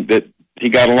also think that he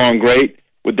got along great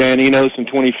with Dan Enos in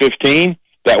 2015,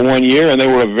 that 1 year, and they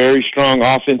were a very strong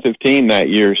offensive team that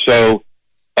year. So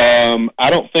I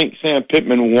don't think Sam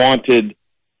Pittman wanted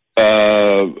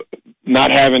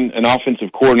not having an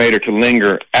offensive coordinator to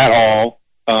linger at all.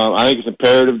 I think it's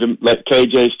imperative to let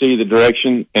KJ see the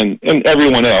direction and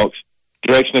everyone else,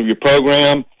 direction of your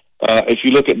program. If you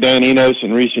look at Dan Enos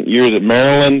in recent years at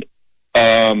Maryland,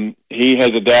 He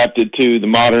has adapted to the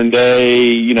modern day.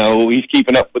 You know, he's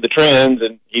keeping up with the trends,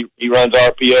 and he runs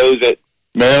RPOs at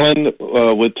Maryland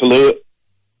with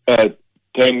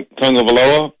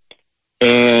Tagovailoa,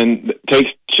 and takes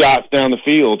shots down the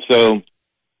field. So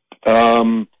I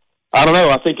don't know.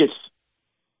 I think it's.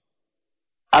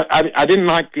 I didn't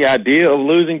like the idea of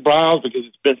losing Briles because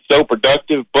it's been so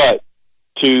productive, but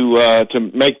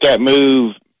to make that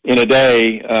move in a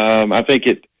day, I think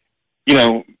it. You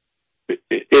know,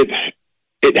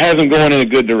 it hasn't gone in a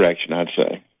good direction, I'd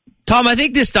say. Tom, I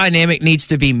think this dynamic needs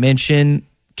to be mentioned.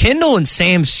 Kendall and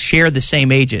Sam share the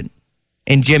same agent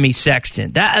in Jimmy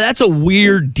Sexton. That's a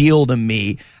weird deal to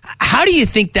me. How do you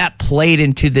think that played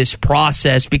into this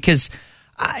process? Because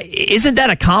isn't that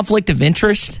a conflict of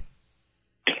interest?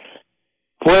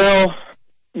 Well,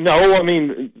 no. I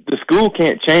mean, the school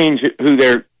can't change who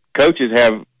their coaches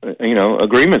have,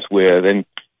 agreements with. And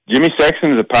Jimmy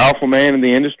Sexton is a powerful man in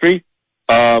the industry.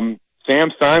 Sam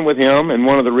signed with him, and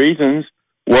one of the reasons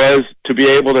was to be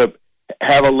able to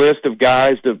have a list of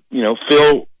guys to,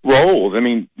 fill roles. I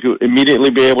mean, to immediately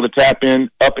be able to tap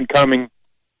in up-and-coming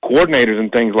coordinators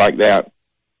and things like that.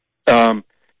 I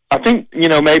think,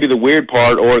 maybe the weird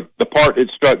part, or the part that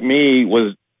struck me,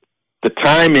 was the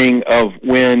timing of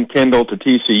when Kendall to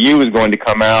TCU was going to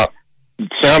come out.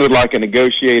 It sounded like a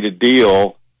negotiated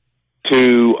deal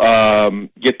to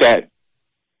get that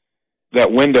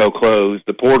window closed,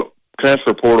 the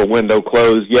transfer portal window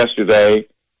closed yesterday.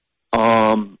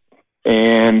 And,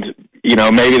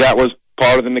 maybe that was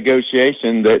part of the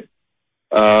negotiation that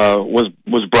was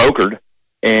brokered.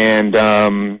 And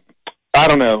I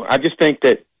don't know. I just think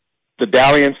that the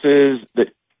dalliances that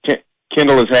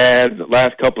Kendall has had the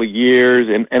last couple of years,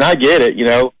 and I get it,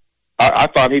 I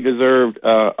thought he deserved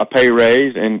a pay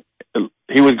raise, and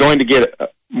he was going to get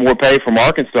more pay from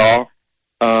Arkansas.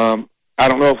 I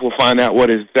don't know if we'll find out what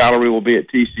his salary will be at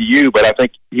TCU, but I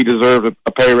think he deserves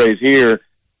a pay raise here.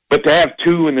 But to have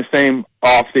two in the same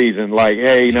off season, like,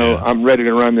 hey, I'm ready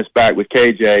to run this back with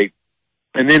KJ,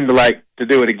 and then to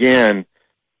do it again,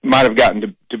 might have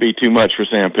gotten to be too much for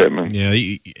Sam Pittman. Yeah,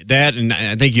 that, and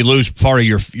I think you lose part of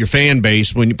your fan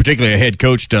base when, particularly a head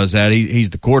coach does that. He's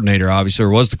the coordinator, obviously, or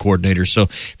was the coordinator. So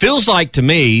feels like to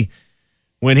me,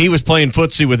 when he was playing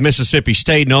footsie with Mississippi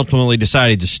State and ultimately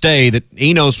decided to stay, that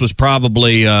Enos was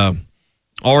probably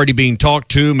already being talked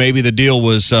to. Maybe the deal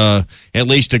was at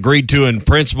least agreed to in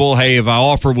principle. Hey, if I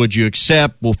offer, would you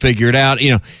accept? We'll figure it out.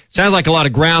 Sounds like a lot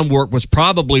of groundwork was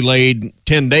probably laid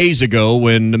 10 days ago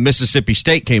when the Mississippi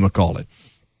State came a-calling.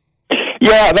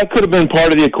 Yeah, that could have been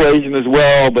part of the equation as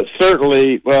well, but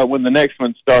certainly when the next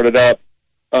one started up,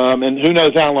 and who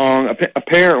knows how long,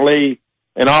 apparently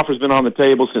an offer's been on the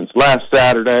table since last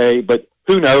Saturday, but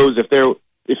who knows if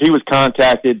he was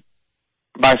contacted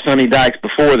by Sonny Dykes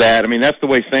before that. I mean, that's the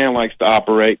way Sam likes to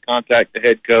operate, contact the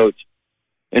head coach.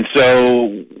 And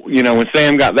so, when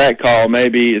Sam got that call,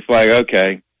 maybe it's like,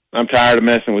 okay, I'm tired of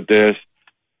messing with this.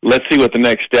 Let's see what the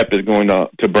next step is going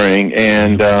to bring.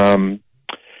 And I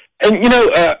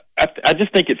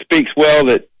just think it speaks well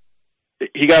that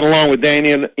he got along with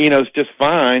Danny Enos just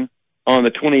fine on the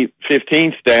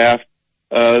 2015 staff.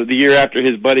 The year after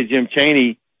his buddy Jim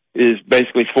Chaney is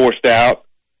basically forced out.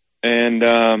 And,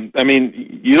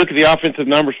 you look at the offensive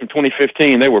numbers from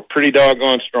 2015, they were pretty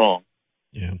doggone strong.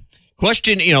 Yeah.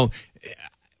 Question,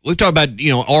 we've talked about,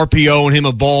 RPO and him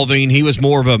evolving. He was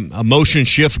more of a motion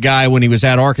shift guy when he was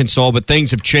at Arkansas, but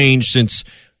things have changed since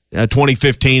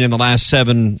 2015 in the last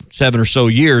seven or so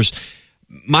years.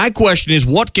 My question is,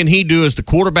 what can he do as the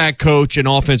quarterback coach and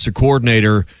offensive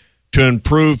coordinator to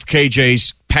improve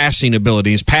KJ's passing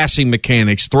ability, his passing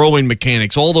mechanics, throwing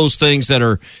mechanics, all those things that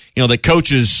are, that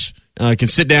coaches can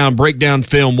sit down, break down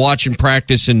film, watch and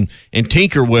practice and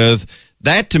tinker with?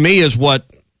 That to me is what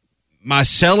my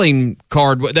selling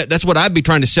card, that's what I'd be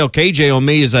trying to sell KJ on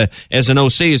me as an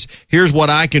OC, is here's what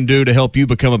I can do to help you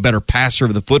become a better passer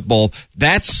of the football.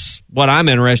 That's what I'm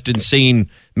interested in seeing,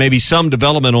 maybe some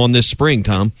development on this spring,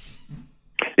 Tom.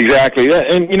 Exactly.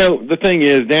 And, the thing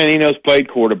is, Dan Enos played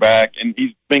quarterback, and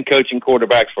he's been coaching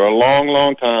quarterbacks for a long,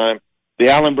 long time. The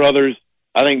Allen brothers,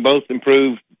 I think, both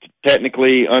improved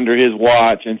technically under his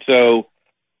watch. And so,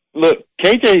 look,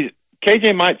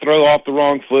 KJ might throw off the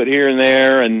wrong foot here and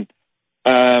there and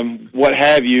what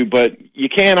have you, but you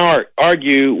can't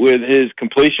argue with his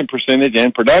completion percentage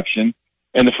and production.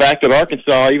 And the fact that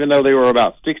Arkansas, even though they were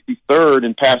about 63rd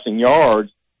in passing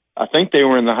yards, I think they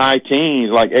were in the high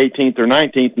teens, like 18th or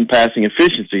 19th in passing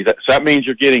efficiency. So that means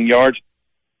you're getting yards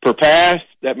per pass.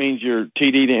 That means your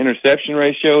TD to interception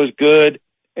ratio is good,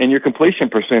 and your completion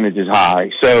percentage is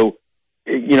high. So,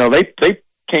 they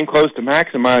came close to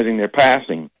maximizing their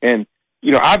passing. And,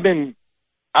 I've been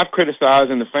I've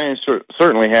criticized, and the fans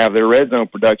certainly have, their red zone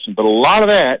production, but a lot of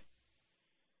that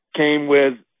came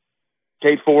with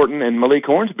Kate Fortin and Malik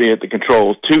Hornsby at the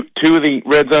controls. Two of the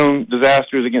red zone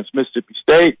disasters against Mississippi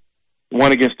State,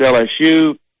 one against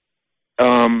LSU.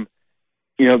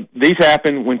 These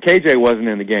happened when KJ wasn't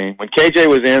in the game. When KJ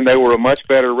was in, they were a much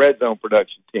better red zone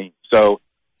production team. So,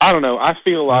 I don't know. I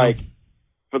feel like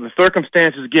for the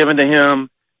circumstances given to him,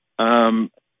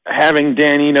 having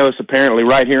Dan Enos apparently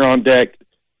right here on deck,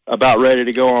 about ready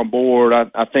to go on board,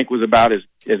 I think was about as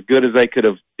good as they could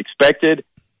have expected.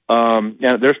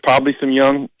 Now, there's probably some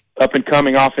young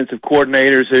up-and-coming offensive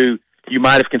coordinators who you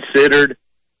might have considered,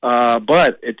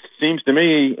 but it seems to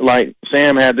me like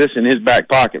Sam had this in his back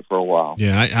pocket for a while.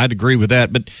 Yeah, I'd agree with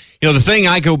that. But, the thing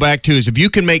I go back to is if you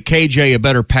can make KJ a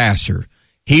better passer,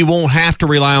 he won't have to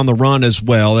rely on the run as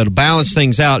well. It'll balance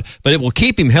things out, but it will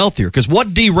keep him healthier. Because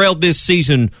what derailed this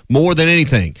season more than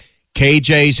anything?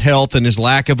 KJ's health and his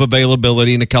lack of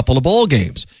availability in a couple of bowl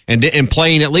games. And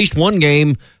playing at least one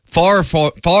game far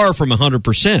from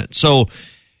 100%. So,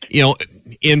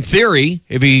 in theory,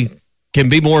 if he can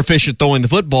be more efficient throwing the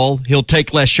football, he'll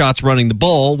take less shots running the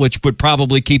ball, which would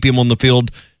probably keep him on the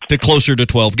field to closer to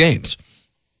 12 games.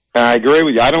 I agree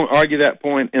with you. I don't argue that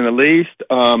point in the least.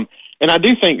 And I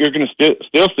do think you're going to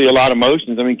still see a lot of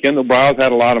motions. I mean, Kendall Briles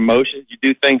had a lot of motions. You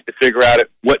do things to figure out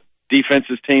what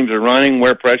defenses teams are running,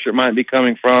 where pressure might be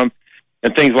coming from,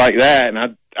 and things like that. And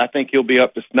I think he'll be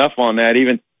up to snuff on that.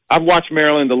 Even I've watched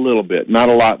Maryland a little bit, not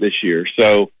a lot this year.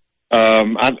 So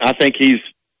I think he's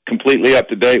completely up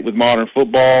to date with modern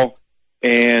football.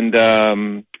 And,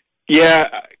 the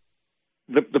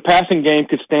passing game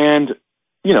could stand,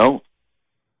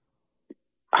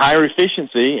 higher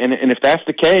efficiency. And if that's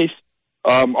the case,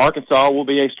 Arkansas will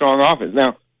be a strong offense.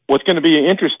 Now, what's going to be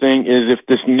interesting is if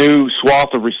this new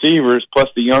swath of receivers, plus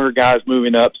the younger guys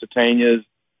moving up, Satanias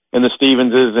and the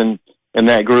Stevenses and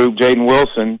that group, Jaden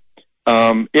Wilson,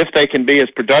 if they can be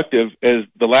as productive as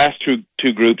the last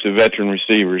two groups of veteran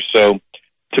receivers. So,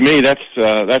 to me,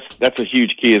 that's a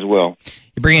huge key as well.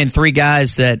 You bring in three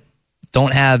guys that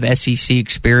don't have SEC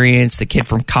experience, the kid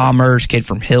from Commerce, kid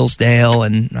from Hillsdale,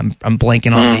 and I'm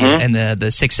blanking on the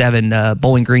 6'7"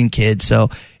 Bowling Green kid. So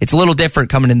it's a little different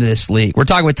coming into this league. We're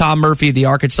talking with Tom Murphy, the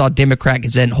Arkansas Democrat,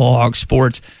 Gazette, and Whole Hog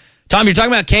Sports. Tom, you're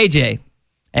talking about KJ,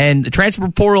 and the transfer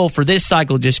portal for this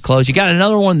cycle just closed. You got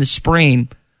another one in the spring.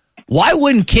 Why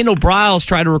wouldn't Kendall Briles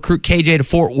try to recruit KJ to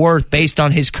Fort Worth based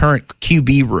on his current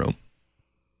QB room?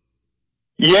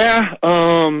 Yeah,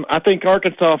 I think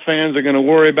Arkansas fans are going to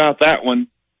worry about that one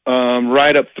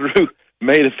right up through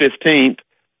May the 15th.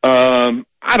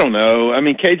 I don't know. I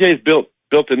mean, KJ's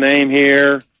built a name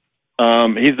here.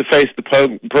 He's the face of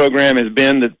the program, has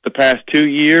been the past 2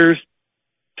 years.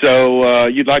 So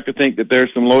you'd like to think that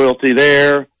there's some loyalty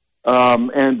there.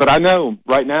 But I know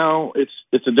right now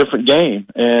it's a different game,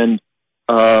 and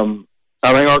I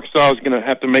think Arkansas is going to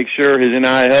have to make sure his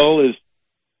NIL is,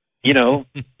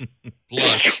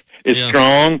 is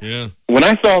strong. Yeah. When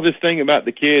I saw this thing about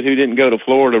the kid who didn't go to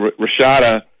Florida,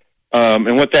 Rashada,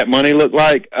 and what that money looked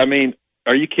like, I mean,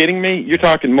 are you kidding me? You're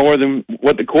talking more than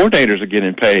what the coordinators are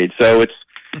getting paid. So it's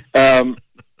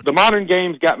the modern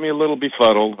game's got me a little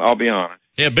befuddled, I'll be honest.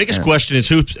 Yeah, biggest question is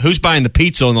who's buying the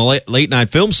pizza on the late night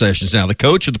film sessions now, the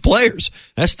coach or the players?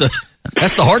 That's the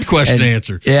hard question to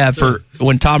answer. Yeah, for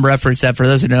when Tom referenced that, for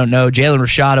those who don't know, Jalen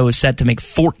Rashada was set to make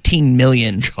 $14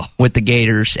 million with the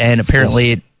Gators, and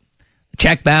apparently it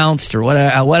check bounced or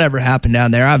whatever happened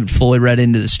down there. I haven't fully read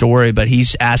into the story, but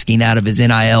he's asking out of his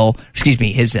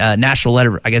his national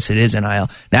letter. I guess it is NIL,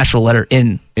 national letter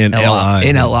in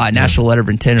LI, national letter of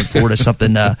intent in Florida.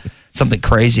 Something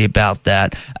crazy about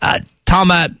that. Tom,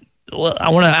 I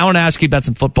want to ask you about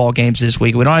some football games this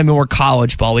week. We don't have any more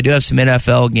college ball. We do have some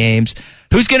NFL games.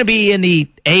 Who's going to be in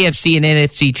the AFC and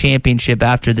NFC championship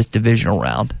after this divisional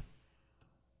round?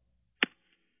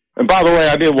 And by the way,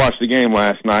 I did watch the game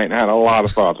last night and had a lot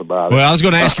of thoughts about it. Well, I was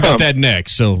going to ask you about that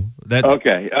next. So that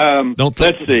okay.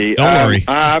 Let's see. Don't worry.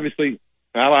 I obviously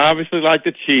like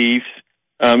the Chiefs,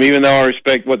 even though I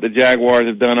respect what the Jaguars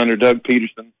have done under Doug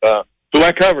Peterson, who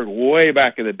I covered way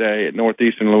back in the day at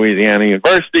Northeastern Louisiana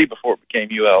University before it became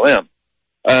ULM.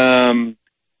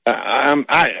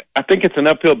 I think it's an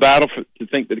uphill battle to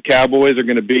think that the Cowboys are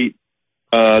going to beat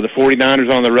the 49ers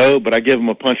on the road, but I give them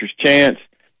a puncher's chance.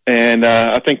 And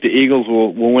I think the Eagles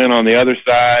will win on the other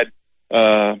side.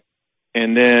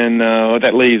 And then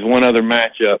that leaves one other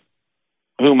matchup.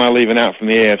 Who am I leaving out from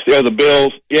the AFC? Oh, the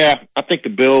Bills. Yeah, I think the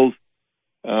Bills.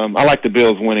 I like the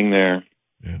Bills winning there.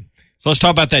 Yeah. So let's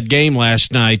talk about that game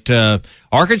last night.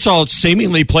 Arkansas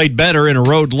seemingly played better in a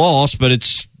road loss, but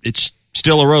it's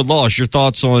still a road loss. Your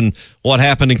thoughts on what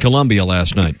happened in Columbia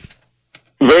last night?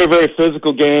 Very, very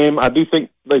physical game. I do think,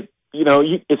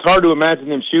 it's hard to imagine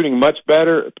them shooting much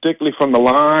better, particularly from the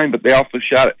line, but they also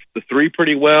shot at the three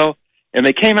pretty well, and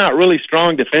they came out really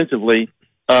strong defensively.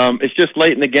 It's just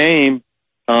late in the game.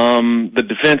 The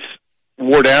defense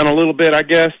wore down a little bit, I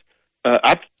guess.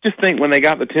 I just think when they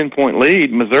got the 10-point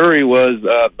lead, Missouri was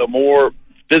the more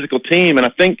physical team, and I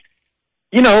think,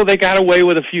 they got away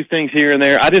with a few things here and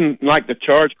there. I didn't like the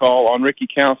charge call on Ricky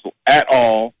Council at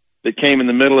all that came in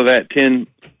the middle of that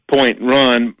 10-point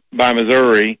run by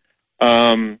Missouri.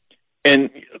 And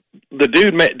the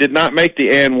dude did not make the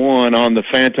and one on the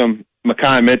phantom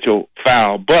Mekhi Mitchell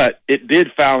foul, but it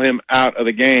did foul him out of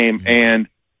the game. And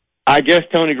I guess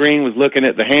Tony Green was looking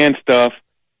at the hand stuff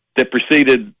that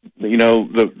preceded,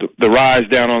 the rise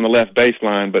down on the left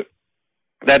baseline, but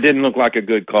that didn't look like a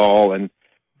good call. And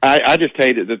I just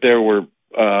hated that there were,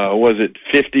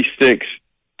 56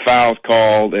 fouls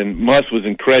called, and Muss was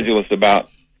incredulous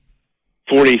about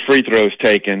 40 free throws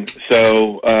taken.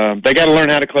 So they got to learn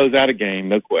how to close out a game,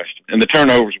 no question. And the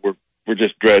turnovers were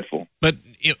just dreadful. But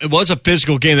it was a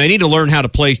physical game. They need to learn how to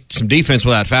play some defense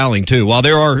without fouling, too. While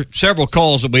there are several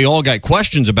calls that we all got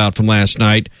questions about from last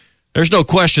night, there's no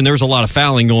question there was a lot of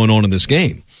fouling going on in this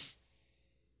game.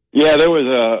 Yeah, there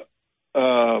was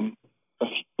a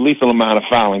lethal amount of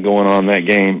fouling going on in that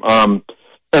game.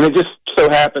 And it just so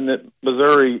happened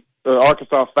that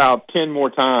Arkansas fouled 10 more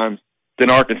times than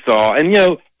Arkansas. And,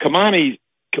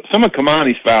 some of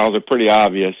Kamani's fouls are pretty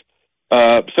obvious.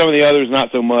 Some of the others,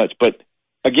 not so much. But,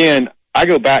 again, I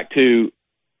go back to,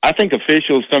 I think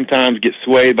officials sometimes get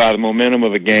swayed by the momentum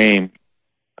of a game.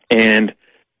 And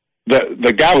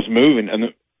the guy was moving.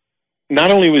 And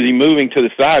not only was he moving to the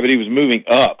side, but he was moving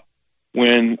up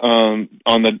when on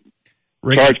the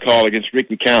charge call against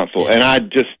Ricky Council. And I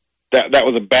just, that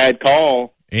was a bad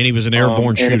call. And he was an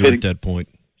airborne shooter at that point.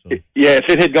 So. Yeah, if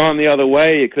it had gone the other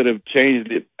way, it could have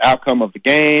changed the outcome of the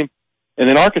game. And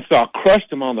then Arkansas crushed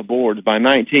them on the boards by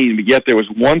 19, but yet there was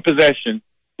one possession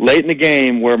late in the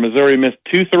game where Missouri missed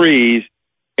 2 threes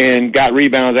and got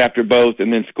rebounds after both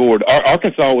and then scored.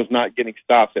 Arkansas was not getting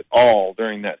stops at all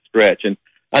during that stretch. And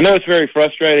I know it's very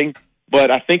frustrating, but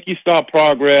I think you saw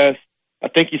progress. I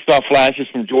think you saw flashes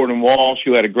from Jordan Walsh,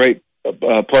 who had a great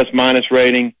plus-minus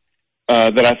rating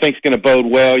that I think is going to bode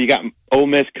well. You got Ole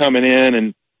Miss coming in,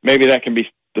 and maybe that can be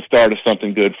the start of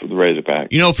something good for the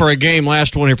Razorbacks. For a game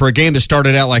for a game that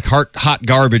started out like hot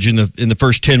garbage in the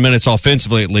first 10 minutes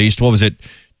offensively, at least, what was it,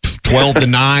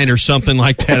 12-9 or something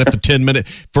like that at the 10-minute,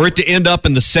 for it to end up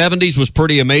in the 70s was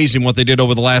pretty amazing what they did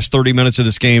over the last 30 minutes of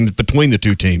this game between the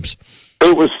two teams.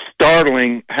 It was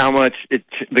startling how much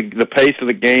the pace of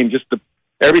the game,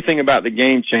 everything about the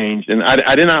game changed. And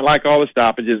I did not like all the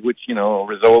stoppages, which,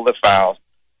 result of the fouls.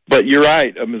 But you're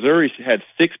right. Missouri had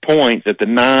 6 points at the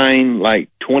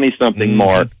 20-something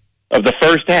mark of the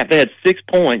first half. They had 6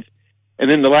 points. And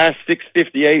then the last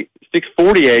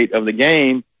 6:48 of the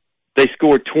game, they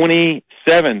scored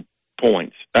 27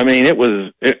 points. I mean, that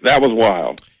was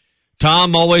wild.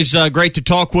 Tom, always great to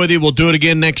talk with you. We'll do it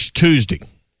again next Tuesday.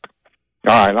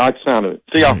 All right, I like the sound of it.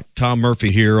 See y'all. Tom Murphy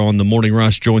here on the Morning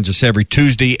Rush joins us every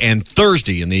Tuesday and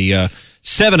Thursday in the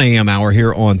 7 a.m. hour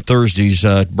here on Thursdays.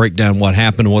 Break down what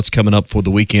happened and what's coming up for the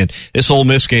weekend. This Ole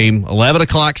Miss game, 11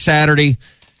 o'clock Saturday.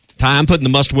 Time putting the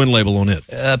must-win label on it.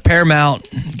 Paramount,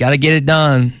 got to get it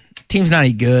done. Team's not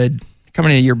any good.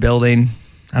 Coming into your building.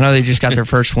 I know they just got their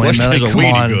first win. Come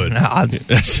on. Good. I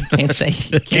can't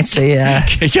say.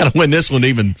 You got to win this one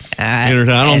even. I don't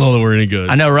know that we're any good.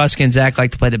 I know Rusk and Zach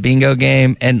like to play the bingo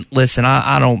game. And listen,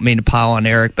 I don't mean to pile on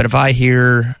Eric, but if I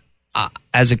hear,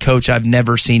 as a coach, I've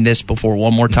never seen this before,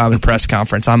 one more time in press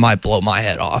conference, I might blow my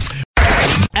head off.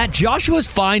 At Joshua's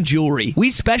Fine Jewelry, we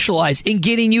specialize in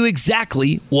getting you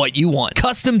exactly what you want.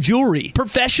 Custom jewelry,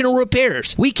 professional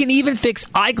repairs. We can even fix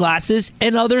eyeglasses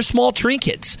and other small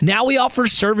trinkets. Now we offer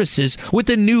services with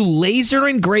a new laser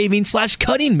engraving /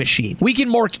 cutting machine. We can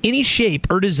mark any shape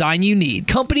or design you need.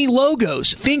 Company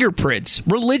logos, fingerprints,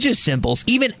 religious symbols,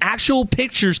 even actual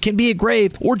pictures can be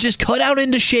engraved or just cut out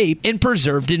into shape and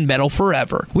preserved in metal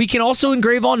forever. We can also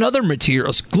engrave on other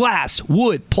materials, glass,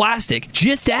 wood, plastic.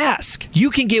 Just ask. You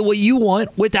can get what you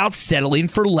want without settling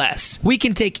for less. We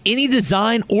can take any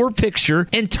design or picture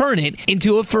and turn it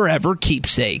into a forever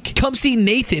keepsake. Come see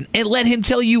Nathan and let him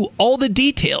tell you all the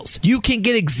details. You can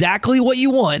get exactly what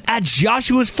you want at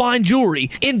Joshua's Fine Jewelry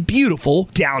in beautiful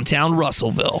downtown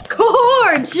Russellville.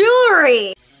 Core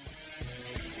Jewelry.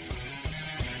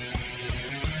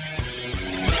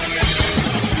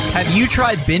 Have you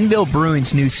tried Benville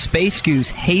Brewing's new Space Goose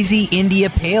Hazy India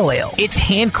Pale Ale? It's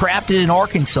handcrafted in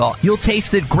Arkansas. You'll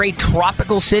taste the great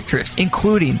tropical citrus,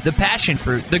 including the passion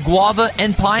fruit, the guava,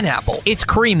 and pineapple. It's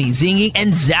creamy, zingy,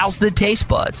 and zouts the taste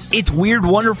buds. It's weird,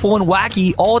 wonderful, and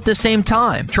wacky all at the same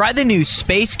time. Try the new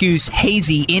Space Goose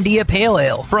Hazy India Pale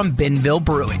Ale from Benville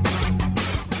Brewing.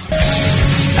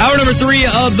 Hour number 3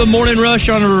 of the Morning Rush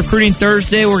on a Recruiting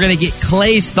Thursday. We're going to get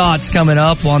Clay's thoughts coming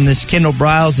up on this Kendall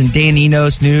Briles and Dan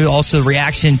Enos news. Also,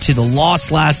 reaction to the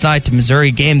loss last night to Missouri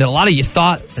game that a lot of you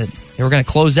thought that they were going to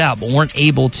close out, but weren't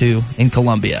able to in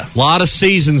Columbia. A lot of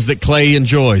seasons that Clay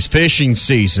enjoys. Fishing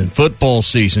season, football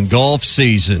season, golf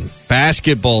season,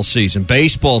 basketball season,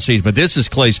 baseball season. But this is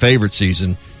Clay's favorite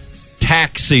season,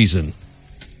 tax season.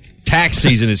 Tax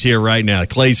season is here right now.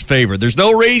 Clay's favorite. There's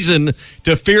no reason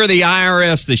to fear the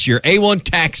IRS this year. A1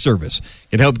 Tax Service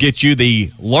can help get you the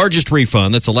largest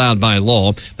refund that's allowed by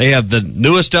law. They have the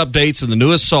newest updates and the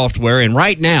newest software. And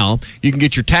right now, you can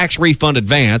get your tax refund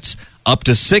advance up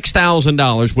to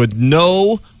 $6,000 with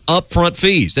no upfront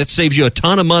fees. That saves you a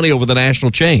ton of money over the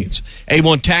national chains.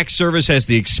 A1 Tax Service has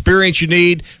the experience you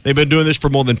need. They've been doing this for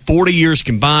more than 40 years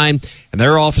combined, and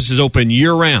their office is open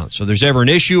year-round. So if there's ever an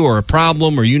issue or a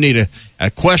problem or you need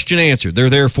a question answered, they're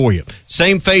there for you.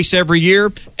 Same face every year,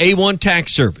 A1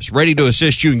 Tax Service, ready to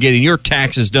assist you in getting your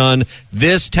taxes done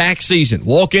this tax season.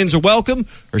 Walk-ins are welcome,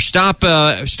 or stop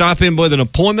in with an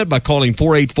appointment by calling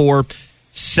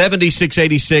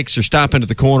 484-7686 or stop into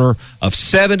the corner of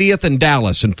 70th and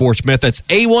Dallas in Fort Smith. That's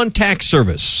A1 Tax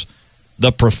Service,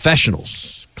 the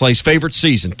professionals. Clay's favorite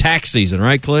season, tax season,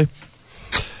 right, Clay?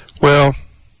 Well,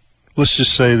 let's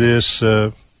just say this.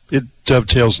 It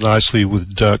dovetails nicely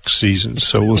with duck season,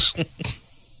 so we'll just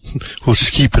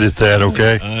keep it at that,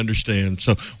 okay? I understand.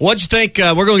 So what'd you think?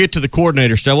 We're going to get to the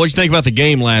coordinator stuff. What'd you think about the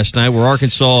game last night where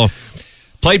Arkansas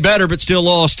played better but still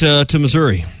lost to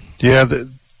Missouri? Yeah, they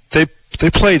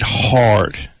played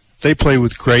hard. They played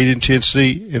with great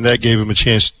intensity, and that gave them a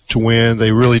chance to win.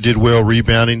 They really did well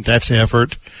rebounding. That's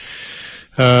effort.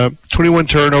 21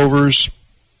 turnovers,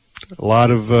 a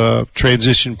lot of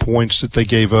transition points that they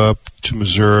gave up to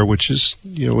Missouri, which is,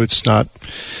 that's not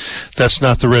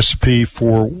the recipe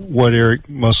for what Eric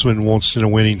Musselman wants in a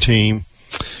winning team.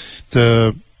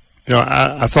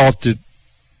 I thought that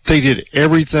they did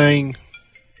everything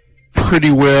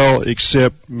pretty well,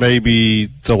 except maybe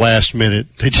the last minute.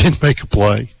 They didn't make a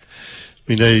play. I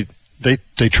mean,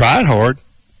 they tried hard,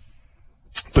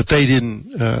 but they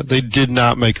didn't. They did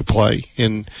not make a play,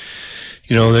 and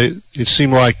it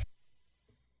seemed like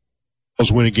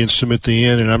calls went against them at the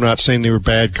end. And I'm not saying they were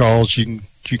bad calls. You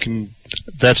can.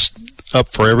 That's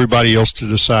up for everybody else to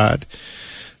decide.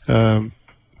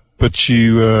 But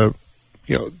you're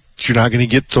not going to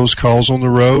get those calls on the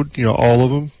road. All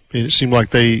of them. And it seemed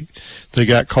like they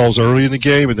got calls early in the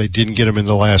game and they didn't get them in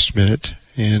the last minute.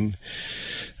 And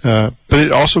but it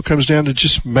also comes down to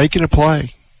just making a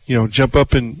play. Jump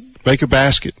up and make a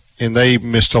basket. And they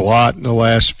missed a lot in the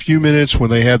last few minutes when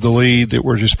they had the lead that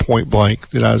were just point blank.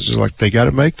 That I was just like, they got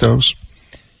to make those.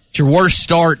 It's your worst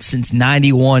start since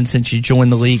 '91, since you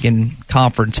joined the league in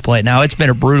conference play. Now, it's been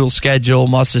a brutal schedule.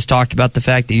 Muss has talked about the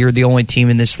fact that you're the only team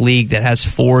in this league that has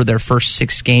 4 of their first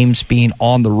 6 games being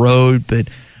on the road. But,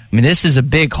 I mean, this is a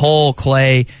big hole,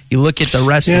 Clay. You look at the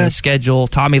rest of the schedule.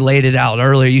 Tommy laid it out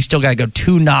earlier. You still got to go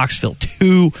to Knoxville,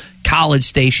 to College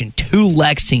Station, to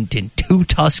Lexington, to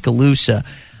Tuscaloosa.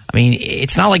 I mean,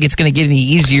 it's not like it's going to get any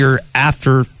easier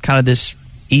after kind of this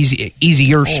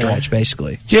easier stretch,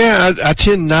 basically. Yeah, I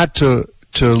tend not to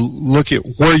look at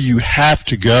where you have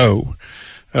to go.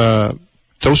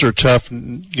 Those are tough,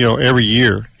 every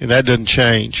year, and that doesn't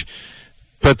change.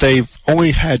 But they've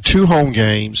only had 2 home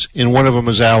games, and one of them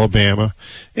is Alabama.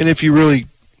 And if you really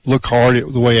look hard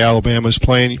at the way Alabama's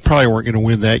playing, you probably weren't going to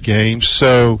win that game.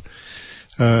 So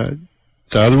the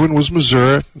other one was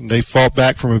Missouri, and they fought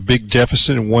back from a big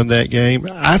deficit and won that game.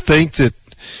 I think that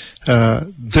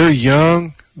they're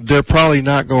young. They're probably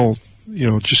not going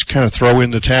to, just kind of throw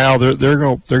in the towel. They're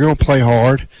going to play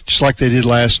hard, just like they did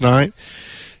last night.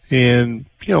 And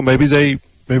maybe they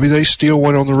steal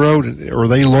one on the road, or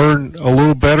they learn a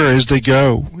little better as they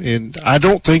go. And I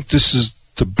don't think this is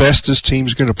the best this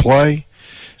team's going to play.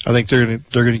 I think they're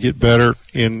going to get better,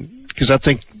 and because I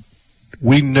think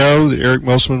we know that Eric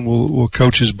Musselman will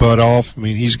coach his butt off. I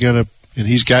mean, he's got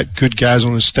good guys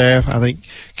on his staff. I think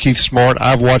Keith Smart,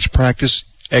 I've watched practice,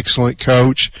 excellent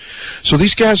coach. So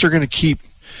these guys are going to keep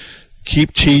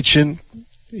teaching,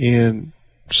 and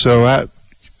so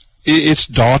it's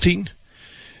daunting.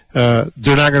 They're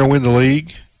not going to win the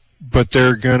league, but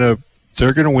they're going to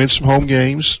win some home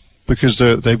games because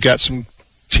they've got some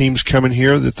teams coming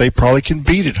here that they probably can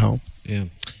beat at home. Yeah.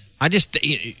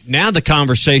 now the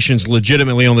conversation's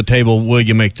legitimately on the table, will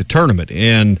you make the tournament?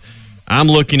 And I'm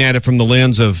looking at it from the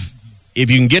lens of, if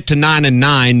you can get to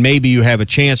 9-9, maybe you have a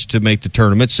chance to make the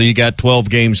tournament. So you got 12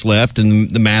 games left, and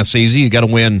the math's easy. You got to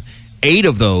win 8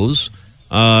 of those.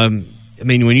 I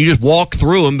mean, when you just walk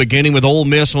through them, beginning with Ole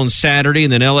Miss on Saturday,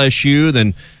 and then LSU,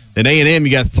 then A&M,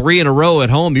 you got 3 in a row at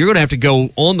home. You're going to have to go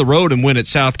on the road and win at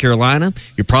South Carolina.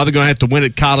 You're probably going to have to win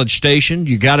at College Station.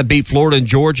 You got to beat Florida and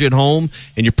Georgia at home,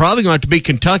 and you're probably going to have to beat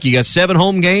Kentucky. You got 7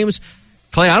 home games.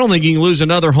 Clay, I don't think you can lose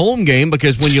another home game,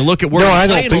 because when you look at where you're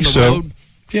playing on the road.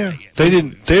 Yeah, they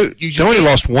didn't. They only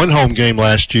lost 1 home game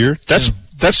last year.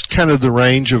 That's kind of the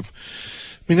range of.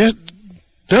 I mean,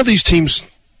 none of these teams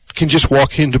can just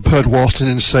walk into Bud Walton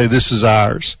and say this is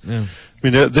ours. Yeah. I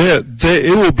mean,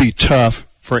 it will be tough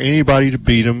for anybody to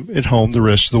beat them at home the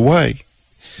rest of the way.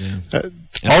 Yeah.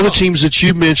 All the teams that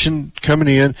you mentioned coming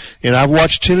in, and I've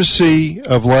watched Tennessee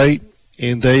of late,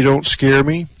 and they don't scare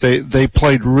me. They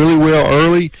played really well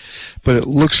early, but it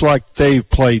looks like they've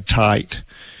played tight.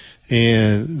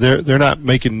 And they're not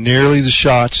making nearly the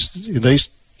shots.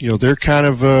 They're kind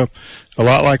of a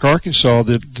lot like Arkansas,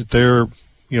 that they're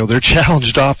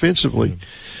challenged offensively,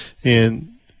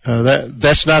 and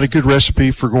that's not a good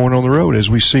recipe for going on the road, as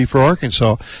we see for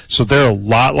Arkansas. So they're a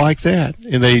lot like that,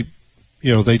 and they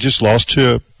just lost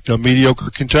to a mediocre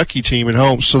Kentucky team at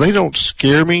home, so they don't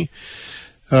scare me.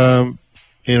 And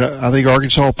I think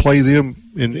Arkansas will play them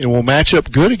and will match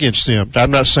up good against them.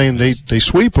 I'm not saying they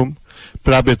sweep them,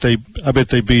 but I bet they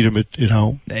beat them at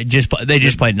home. They just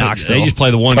played Knoxville. They just play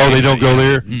the one. Oh, they don't go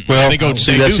there. Well, they go. that's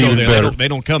They do even go there. better. They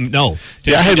don't come. No,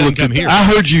 Yeah, I had Tennessee looked doesn't come here. I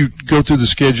heard you go through the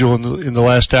schedule in the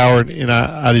last hour, and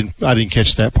I didn't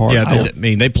catch that part. Yeah, I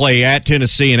mean, they play at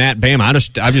Tennessee and at Bama.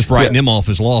 I'm just writing them off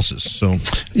as losses. So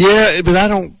yeah, but I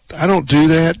don't do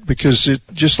that, because it,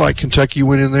 just like Kentucky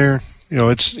went in there.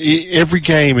 Every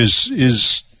game is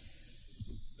just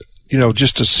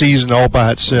a season all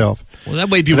by itself. Well,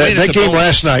 that way, if you win, that game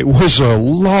last night was a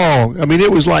long. I mean, it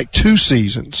was like 2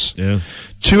 seasons. Yeah,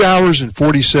 2 hours and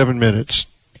 47 minutes.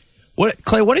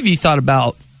 Clay, what have you thought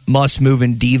about Muss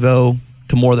moving Devo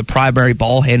to more of the primary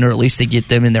ball handler, at least to get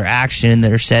them in their action in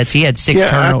their sets? He had 6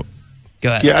 turnovers. Go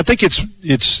ahead. Yeah, I think it's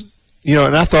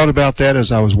and I thought about that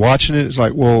as I was watching it. It's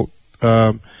like, well,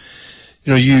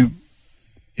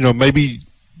 maybe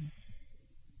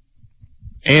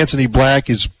Anthony Black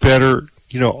is better,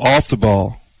 off the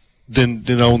ball than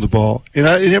on the ball, and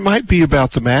it might be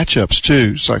about the matchups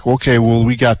too. It's like, okay, well,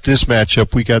 we got this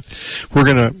matchup. We're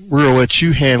gonna let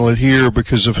you handle it here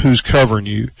because of who's covering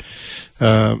you.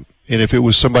 And if it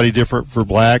was somebody different for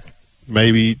Black,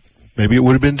 maybe it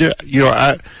would have been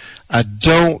different. I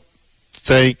don't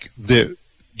think that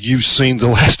you've seen the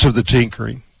last of the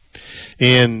tinkering,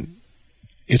 and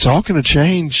it's all going to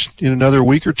change in another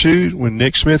week or two when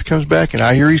Nick Smith comes back, and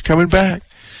I hear he's coming back.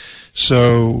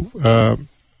 So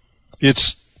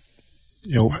it's,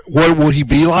 what will he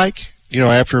be like,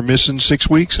 after missing 6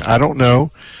 weeks? I don't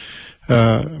know.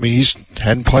 I mean,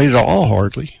 hadn't played at all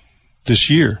hardly this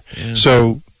year. Yeah.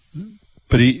 So,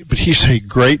 but he's a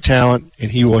great talent,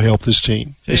 and he will help this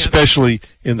team, especially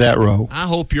in that role. I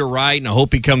hope you're right, and I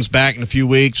hope he comes back in a few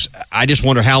weeks. I just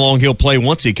wonder how long he'll play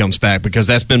once he comes back, because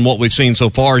that's been what we've seen so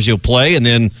far, is he'll play, and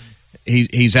then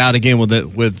he's out again with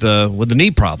the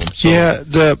knee problem. So.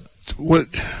 Yeah,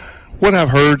 what I've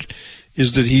heard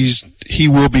is that he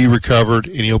will be recovered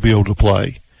and he'll be able to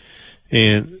play.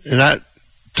 And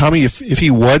Tommy, if he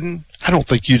wasn't, I don't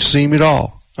think you'd see him at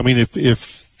all. I mean, if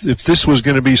this was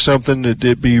going to be something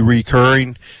that'd be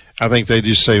recurring, I think they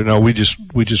just say, no, we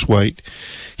just wait.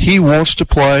 He wants to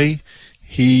play.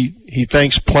 He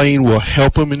thinks playing will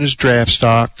help him in his draft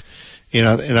stock,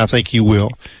 and I think he will.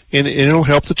 And it'll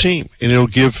help the team, and it'll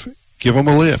give them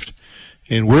a lift.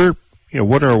 And we're,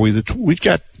 what are we? We've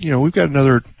got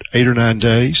another 8 or 9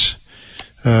 days.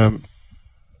 But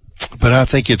I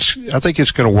think it's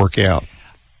going to work out.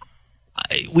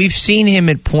 We've seen him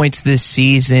at points this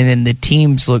season, and the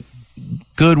teams look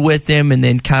good with him, and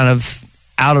then kind of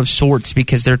out of sorts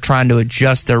because they're trying to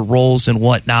adjust their roles and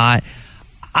whatnot.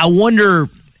 I wonder,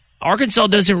 Arkansas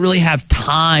doesn't really have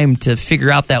time to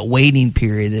figure out that waiting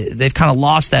period. They've kind of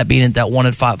lost that being at that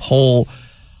 1-5 hole.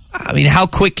 I mean, how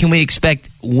quick can we expect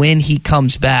when he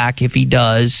comes back, if he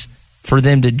does, for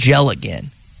them to gel again?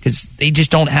 Because they just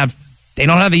don't have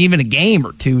even a game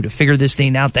or two to figure this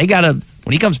thing out.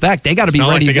 When he comes back, they got to be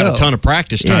ready to go. They got a ton of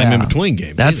practice time in between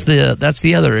games. That's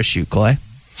the other issue, Clay.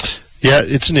 Yeah,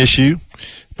 it's an issue,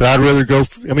 but I'd rather go.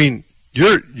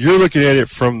 You're looking at it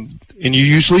from, and you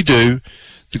usually do,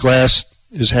 the glass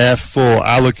is half full.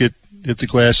 I look at the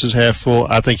glass is half full.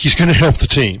 I think he's going to help the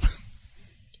team.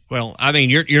 Well, I mean,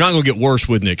 you're not going to get worse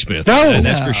with Nick Smith. No.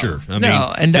 That's for sure. I mean,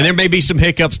 and there may be some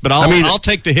hiccups, but I'll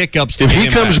take the hiccups. To if he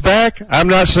comes back, I'm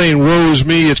not saying woe is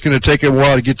me. It's going to take a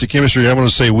while to get to chemistry. I'm going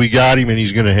to say we got him and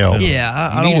he's going to help.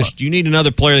 Yeah, you need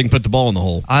another player that can put the ball in the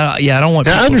hole. I don't want.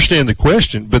 Now, I understand the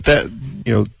question, but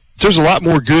there's a lot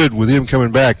more good with him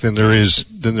coming back than there is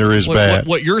bad.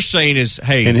 What you're saying is,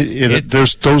 hey,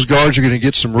 there's those guards are going to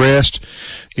get some rest.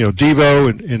 Devo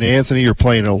and Anthony are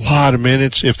playing a lot of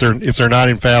minutes if they're not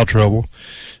in foul trouble,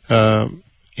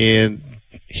 and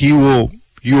you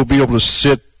will be able to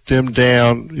sit them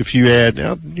down if you add.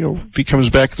 Now, if he comes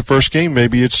back the first game,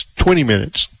 maybe it's 20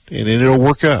 minutes, and then it'll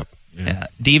work up. Yeah.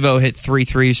 Devo hit 3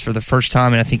 threes for the first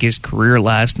time in I think his career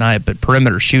last night, but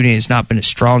perimeter shooting has not been as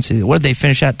strong. What did they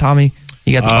finish at, Tommy?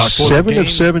 You got the 7 of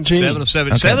 17. 7 of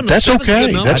 7. Okay. That's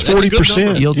okay. That's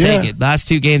 40%. You'll take it. Last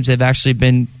 2 games they've actually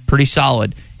been pretty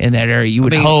solid in that area. You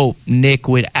would hope Nick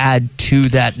would add to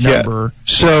that number. Yeah.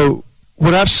 So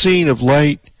what I've seen of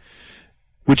late,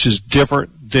 which is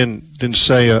different than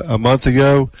say a month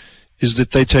ago, is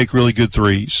that they take really good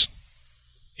threes,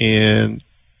 and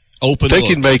they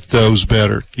can make those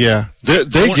better. Yeah, they're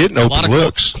getting open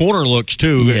looks, corner looks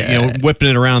too. Whipping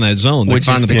it around that zone. They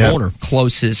find the corner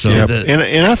closest. To the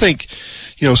and I think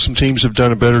some teams have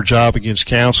done a better job against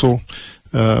Council,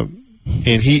 and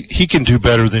he can do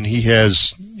better than he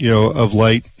has. Of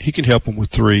late, he can help them with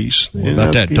threes. What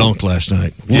about that dunk last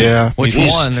night? Yeah. Which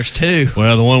one? There's 2.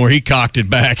 Well, the one where he cocked it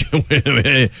back.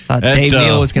 Dave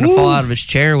Neal was going to fall out of his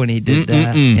chair when he did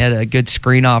that. He had a good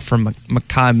screen off from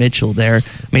Mekhi Mitchell there.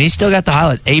 I mean, he still got the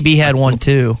highlights. AB had one,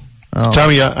 too.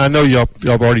 Tommy, I know y'all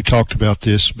have already talked about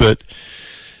this, but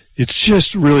it's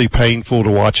just really painful to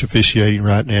watch officiating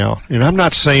right now. And I'm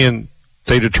not saying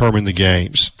they determine the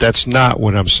games. That's not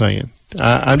what I'm saying.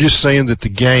 I'm just saying that the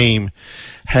game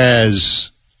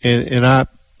has, and I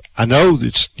know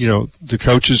that the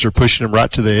coaches are pushing them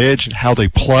right to the edge and how they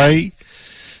play.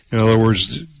 In other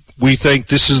words, we think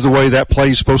this is the way that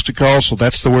play is supposed to call, so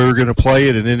that's the way we're going to play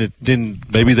it, and then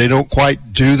maybe they don't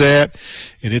quite do that,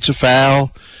 and it's a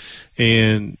foul,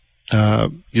 and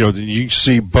you can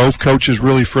see both coaches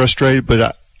really frustrated,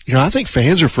 but I think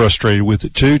fans are frustrated with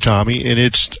it too, Tommy, and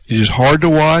it is hard to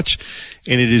watch,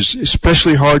 and it is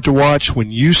especially hard to watch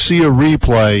when you see a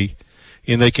replay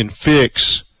and they can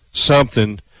fix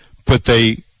something, but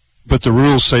the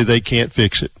rules say they can't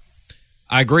fix it.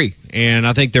 I agree, and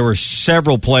I think there were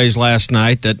several plays last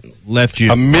night that left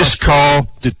you a missed call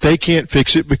that they can't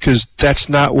fix it because that's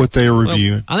not what they are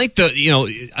reviewing. I think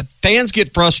fans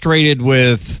get frustrated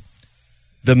with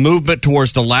the movement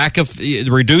towards the lack of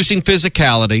reducing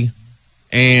physicality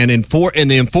and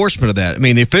the enforcement of that. I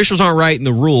mean, the officials aren't writing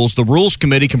the rules. The rules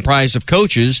committee, comprised of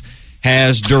coaches,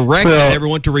 has directed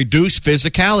everyone to reduce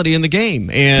physicality in the game,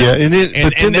 and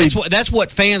that's what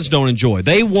fans don't enjoy.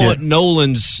 They want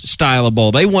Nolan's style of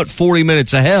ball. They want 40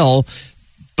 minutes of hell,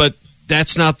 but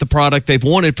that's not the product they've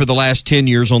wanted for the last 10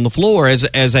 years on the floor as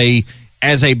a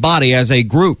body, as a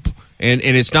group. And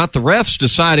it's not the refs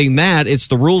deciding that; it's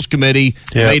the rules committee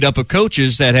made up of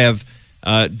coaches that have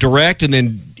direct, and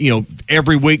then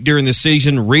every week during the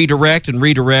season redirect and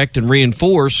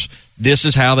reinforce. This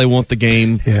is how they want the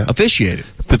game officiated.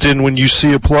 But then when you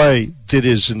see a play that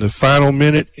is in the final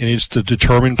minute and it's the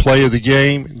determined play of the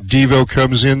game, Devo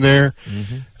comes in there,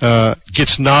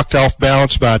 gets knocked off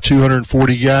balance by a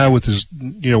 240 guy with his,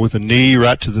 with a knee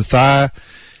right to the thigh,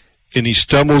 and he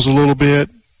stumbles a little bit,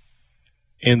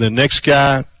 and the next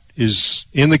guy is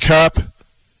in the cup,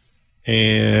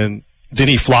 and then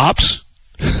he flops.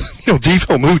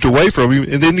 Devo moved away from him,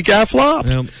 and then the guy flopped.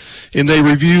 And they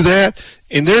review that,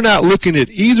 and they're not looking at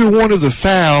either one of the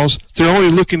fouls. They're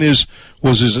only looking is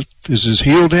his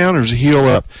heel down or is his heel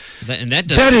up?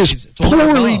 That is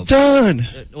poorly done.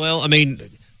 Well, I mean,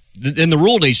 then the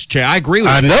rule needs to change. I agree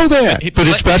with you. I know that, but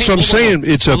that's what I'm saying.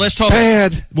 It's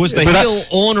bad. Was the heel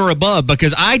on or above?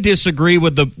 Because I disagree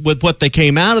with what they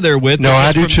came out of there with. No,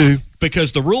 I do too.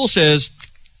 Because the rule says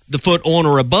the foot on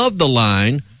or above the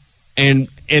line, and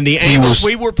the angles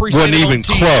we were presented wasn't even on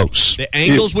TV, close. The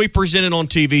angles we presented on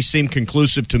TV seem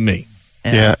conclusive to me.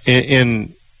 Yeah,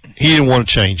 and he didn't want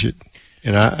to change it,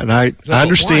 and I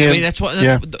understand. I mean, that's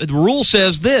the rule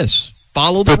says this.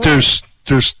 Follow the rule.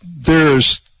 But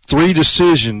there's 3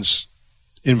 decisions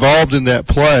involved in that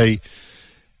play,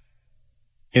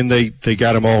 and they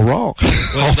got them all wrong.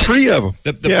 All 3 of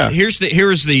them. Here's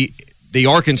the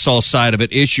Arkansas side of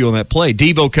it issue on that play.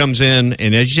 Devo comes in,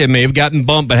 and as you said, may have gotten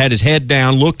bumped, but had his head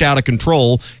down, looked out of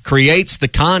control, creates the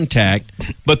contact.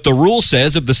 But the rule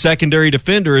says if the secondary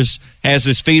defender has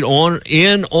his feet on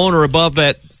or above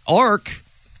that arc,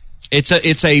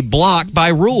 it's a block by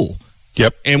rule.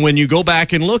 Yep. And when you go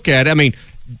back and look at it, I mean,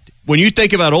 when you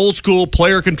think about old school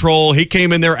player control, he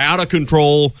came in there out of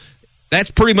control.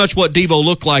 That's pretty much what Devo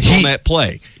looked like on that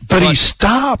play. But he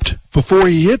stopped before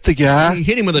he hit the guy. He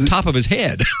hit him with the top of his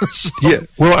head. Yeah,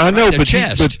 well, I know,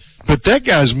 but that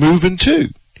guy's moving too.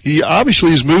 He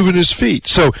obviously is moving his feet.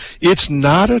 So it's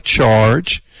not a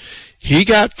charge. He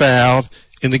got fouled,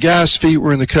 and the guy's feet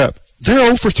were in the cup. They're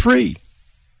 0 for 3.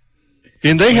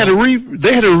 And they had a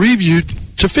review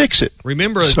to fix it.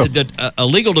 Remember that a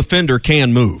legal defender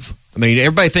can move. I mean,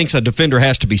 everybody thinks a defender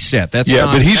has to be set. But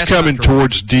he's coming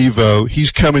towards Devo.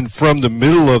 He's coming from the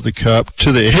middle of the cup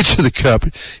to the edge of the cup,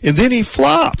 and then he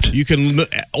flopped. You can,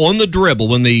 on the dribble,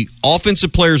 when the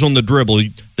offensive player's on the dribble,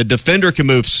 the defender can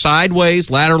move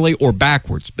sideways, laterally, or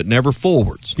backwards, but never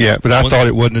forwards. Yeah, but I thought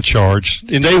it wasn't a charge,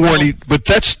 and they weren't. But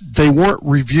they weren't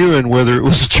reviewing whether it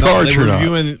was a charge or not. They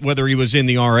were reviewing whether he was in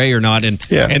the RA or not, and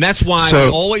that's why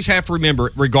you always have to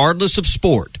remember, regardless of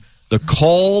sport, the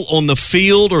call on the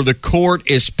field or the court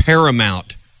is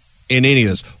paramount in any of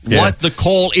this. Yeah. What the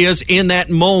call is in that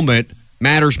moment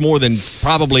matters more than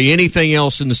probably anything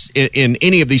else in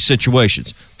any of these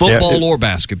situations, football or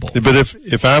basketball. But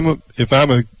if I'm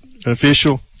an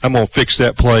official, I'm gonna fix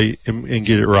that play and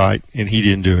get it right, and he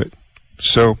didn't do it.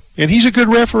 So, and he's a good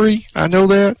referee. I know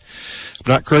that.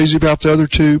 I'm not crazy about the other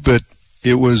two, but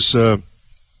it was.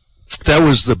 That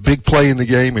was the big play in the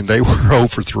game, and they were 0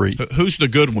 for 3. Who's the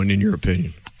good one, in your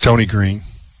opinion? Tony Green.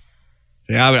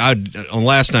 Yeah, I on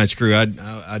last night's crew,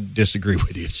 I disagree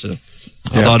with you. So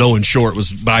I thought Owen Short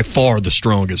was by far the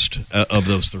strongest of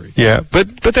those three. Yeah,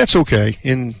 but that's okay.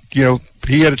 And,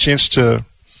 he had a chance to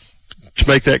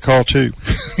make that call, too.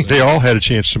 They all had a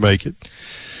chance to make it.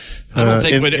 I don't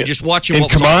think, but just watching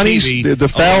what was on TV. The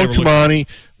foul on Kamani,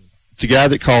 the guy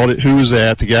that called it, who was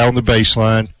that? The guy on the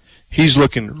baseline. He's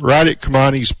looking right at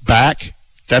Kamani's back.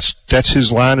 That's his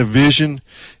line of vision,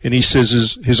 and he says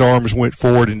his arms went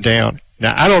forward and down.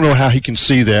 Now, I don't know how he can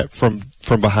see that from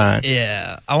behind.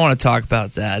 Yeah, I want to talk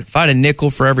about that. If I had a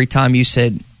nickel for every time you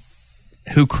said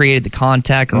who created the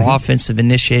contact or offensive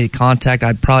initiated contact,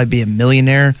 I'd probably be a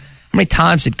millionaire. How many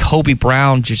times did Kobe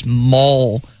Brown just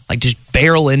just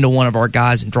barrel into one of our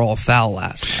guys and draw a foul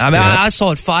last night? I mean, I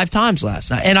saw it 5 times last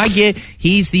night. And I get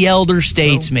he's the elder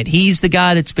statesman. He's the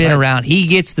guy that's been around. He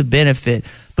gets the benefit.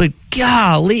 But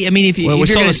golly, I mean, we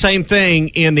saw the same thing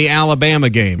in the Alabama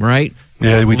game, right?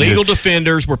 Yeah, we did. Legal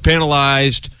defenders were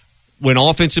penalized when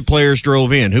offensive players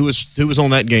drove in. Who was on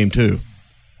that game too?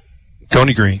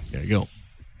 Tony Green. There you go.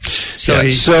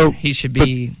 So he should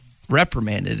be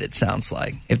reprimanded, it sounds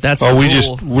like. If that's the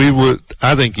rule.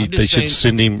 I think they should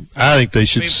send him. I think they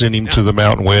should send him to the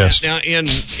Mountain West. Now,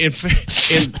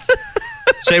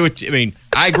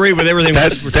 I agree with everything.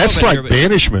 That's like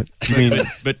banishment. I mean,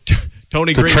 but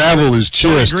Tony Green. The travel is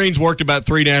just. Tony Green's worked about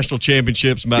 3 national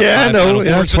championships. About 5 I know. Final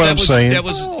That's what I'm saying. That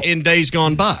was in days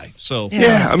gone by. So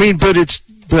I mean, but it's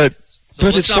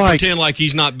let's not pretend like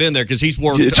he's not been there because he's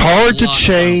worked. It's hard to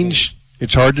change.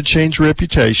 It's hard to change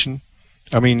reputation.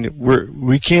 I mean,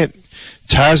 we can't.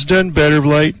 Ty's done better of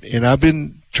late, and I've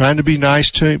been trying to be nice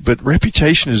to him, but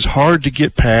reputation is hard to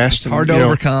get past. It's hard to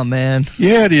overcome, man.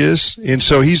 Yeah, it is. And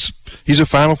so he's a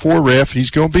Final Four ref, and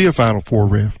he's going to be a Final Four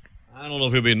ref. I don't know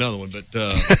if he'll be another one, but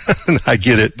I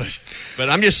get it. But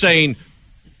I'm just saying,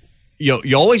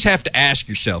 you always have to ask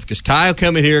yourself, because Ty will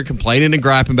come in here complaining and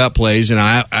griping about plays, and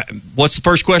what's the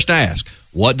first question I ask?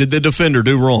 What did the defender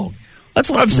do wrong? That's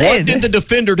what I'm saying. What did the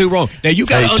defender do wrong? Now you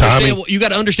got to understand. You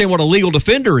got to understand what a legal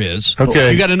defender is.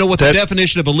 Okay. You got to know what the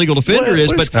definition of a legal defender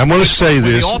is. But I'm going to say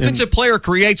this: the offensive player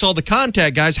creates all the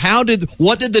contact, guys.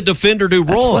 What did the defender do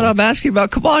wrong? That's what I'm asking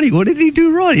about Kamani. What did he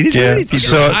do wrong? He didn't do anything.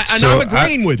 I'm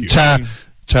agreeing with you.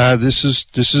 Ty, this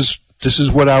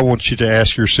is what I want you to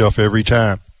ask yourself every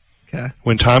time. Okay.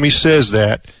 When Tommy says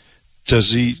that,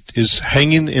 is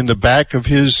hanging in the back of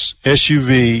his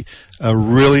SUV a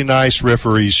really nice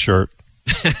referee's shirt?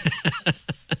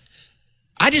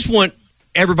 I just want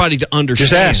everybody to understand.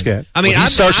 Just ask it. I mean,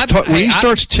 when he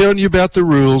starts telling you about the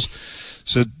rules,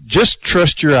 so just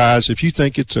trust your eyes. If you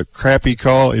think it's a crappy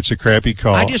call, it's a crappy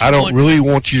call. I don't really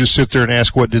want you to sit there and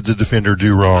ask what did the defender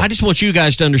do wrong. I just want you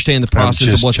guys to understand the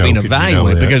process of what's being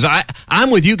evaluated, because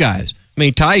I'm with you guys. I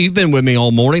mean, Ty, you've been with me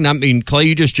all morning. I mean, Clay,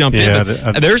 you just jumped in.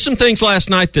 But there's some things last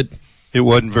night that it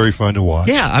wasn't very fun to watch.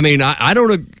 Yeah, I mean, I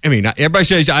don't. I mean, everybody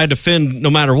says I defend no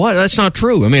matter what. That's not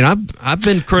true. I mean, I've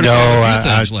been critical of a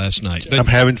few things last night. But I'm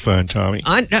having fun, Tommy.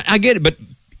 I get it, but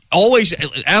always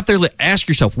out there, ask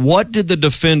yourself, what did the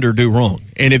defender do wrong?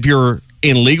 And if you're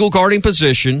in legal guarding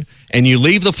position and you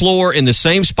leave the floor in the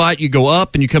same spot, you go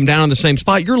up and you come down in the same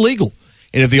spot, you're legal.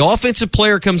 And if the offensive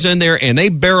player comes in there and they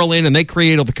barrel in and they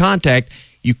create all the contact,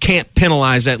 you can't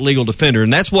penalize that legal defender.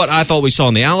 And that's what I thought we saw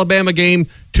in the Alabama game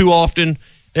too often.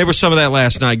 There was some of that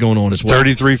last night going on as well.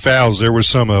 33 fouls. There were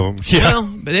some of them. Yeah.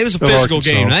 Well, but it was a physical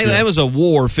game. That was a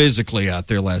war physically out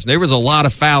there last night. There was a lot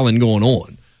of fouling going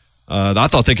on. I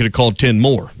thought they could have called 10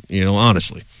 more,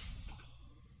 honestly.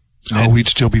 Oh, we'd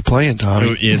still be playing,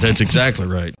 Tommy. Yeah, that's exactly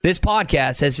right. This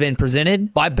podcast has been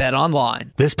presented by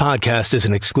BetOnline. This podcast is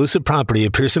an exclusive property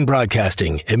of Pearson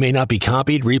Broadcasting. It may not be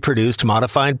copied, reproduced,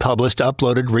 modified, published,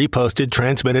 uploaded, reposted,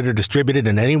 transmitted, or distributed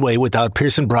in any way without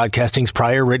Pearson Broadcasting's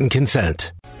prior written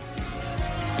consent.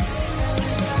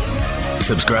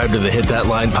 Subscribe to the Hit That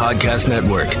Line Podcast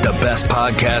Network, the best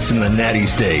podcast in the Natty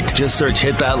State. Just search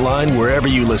Hit That Line wherever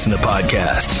you listen to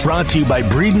podcasts. Brought to you by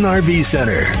Breeden RV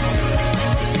Center.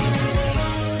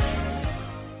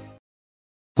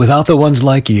 Without the ones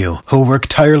like you, who work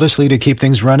tirelessly to keep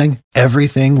things running,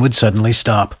 everything would suddenly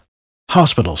stop.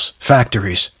 Hospitals,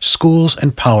 factories, schools,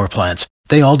 and power plants,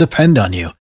 they all depend on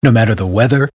you. No matter the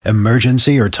weather,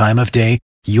 emergency, or time of day,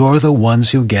 you're the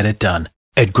ones who get it done.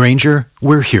 At Grainger,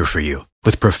 we're here for you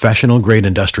with professional-grade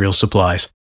industrial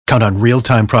supplies. Count on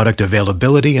real-time product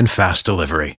availability and fast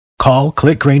delivery. Call,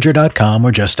 click Grainger.com,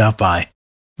 or just stop by.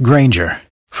 Grainger,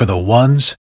 for the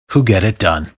ones who get it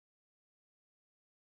done.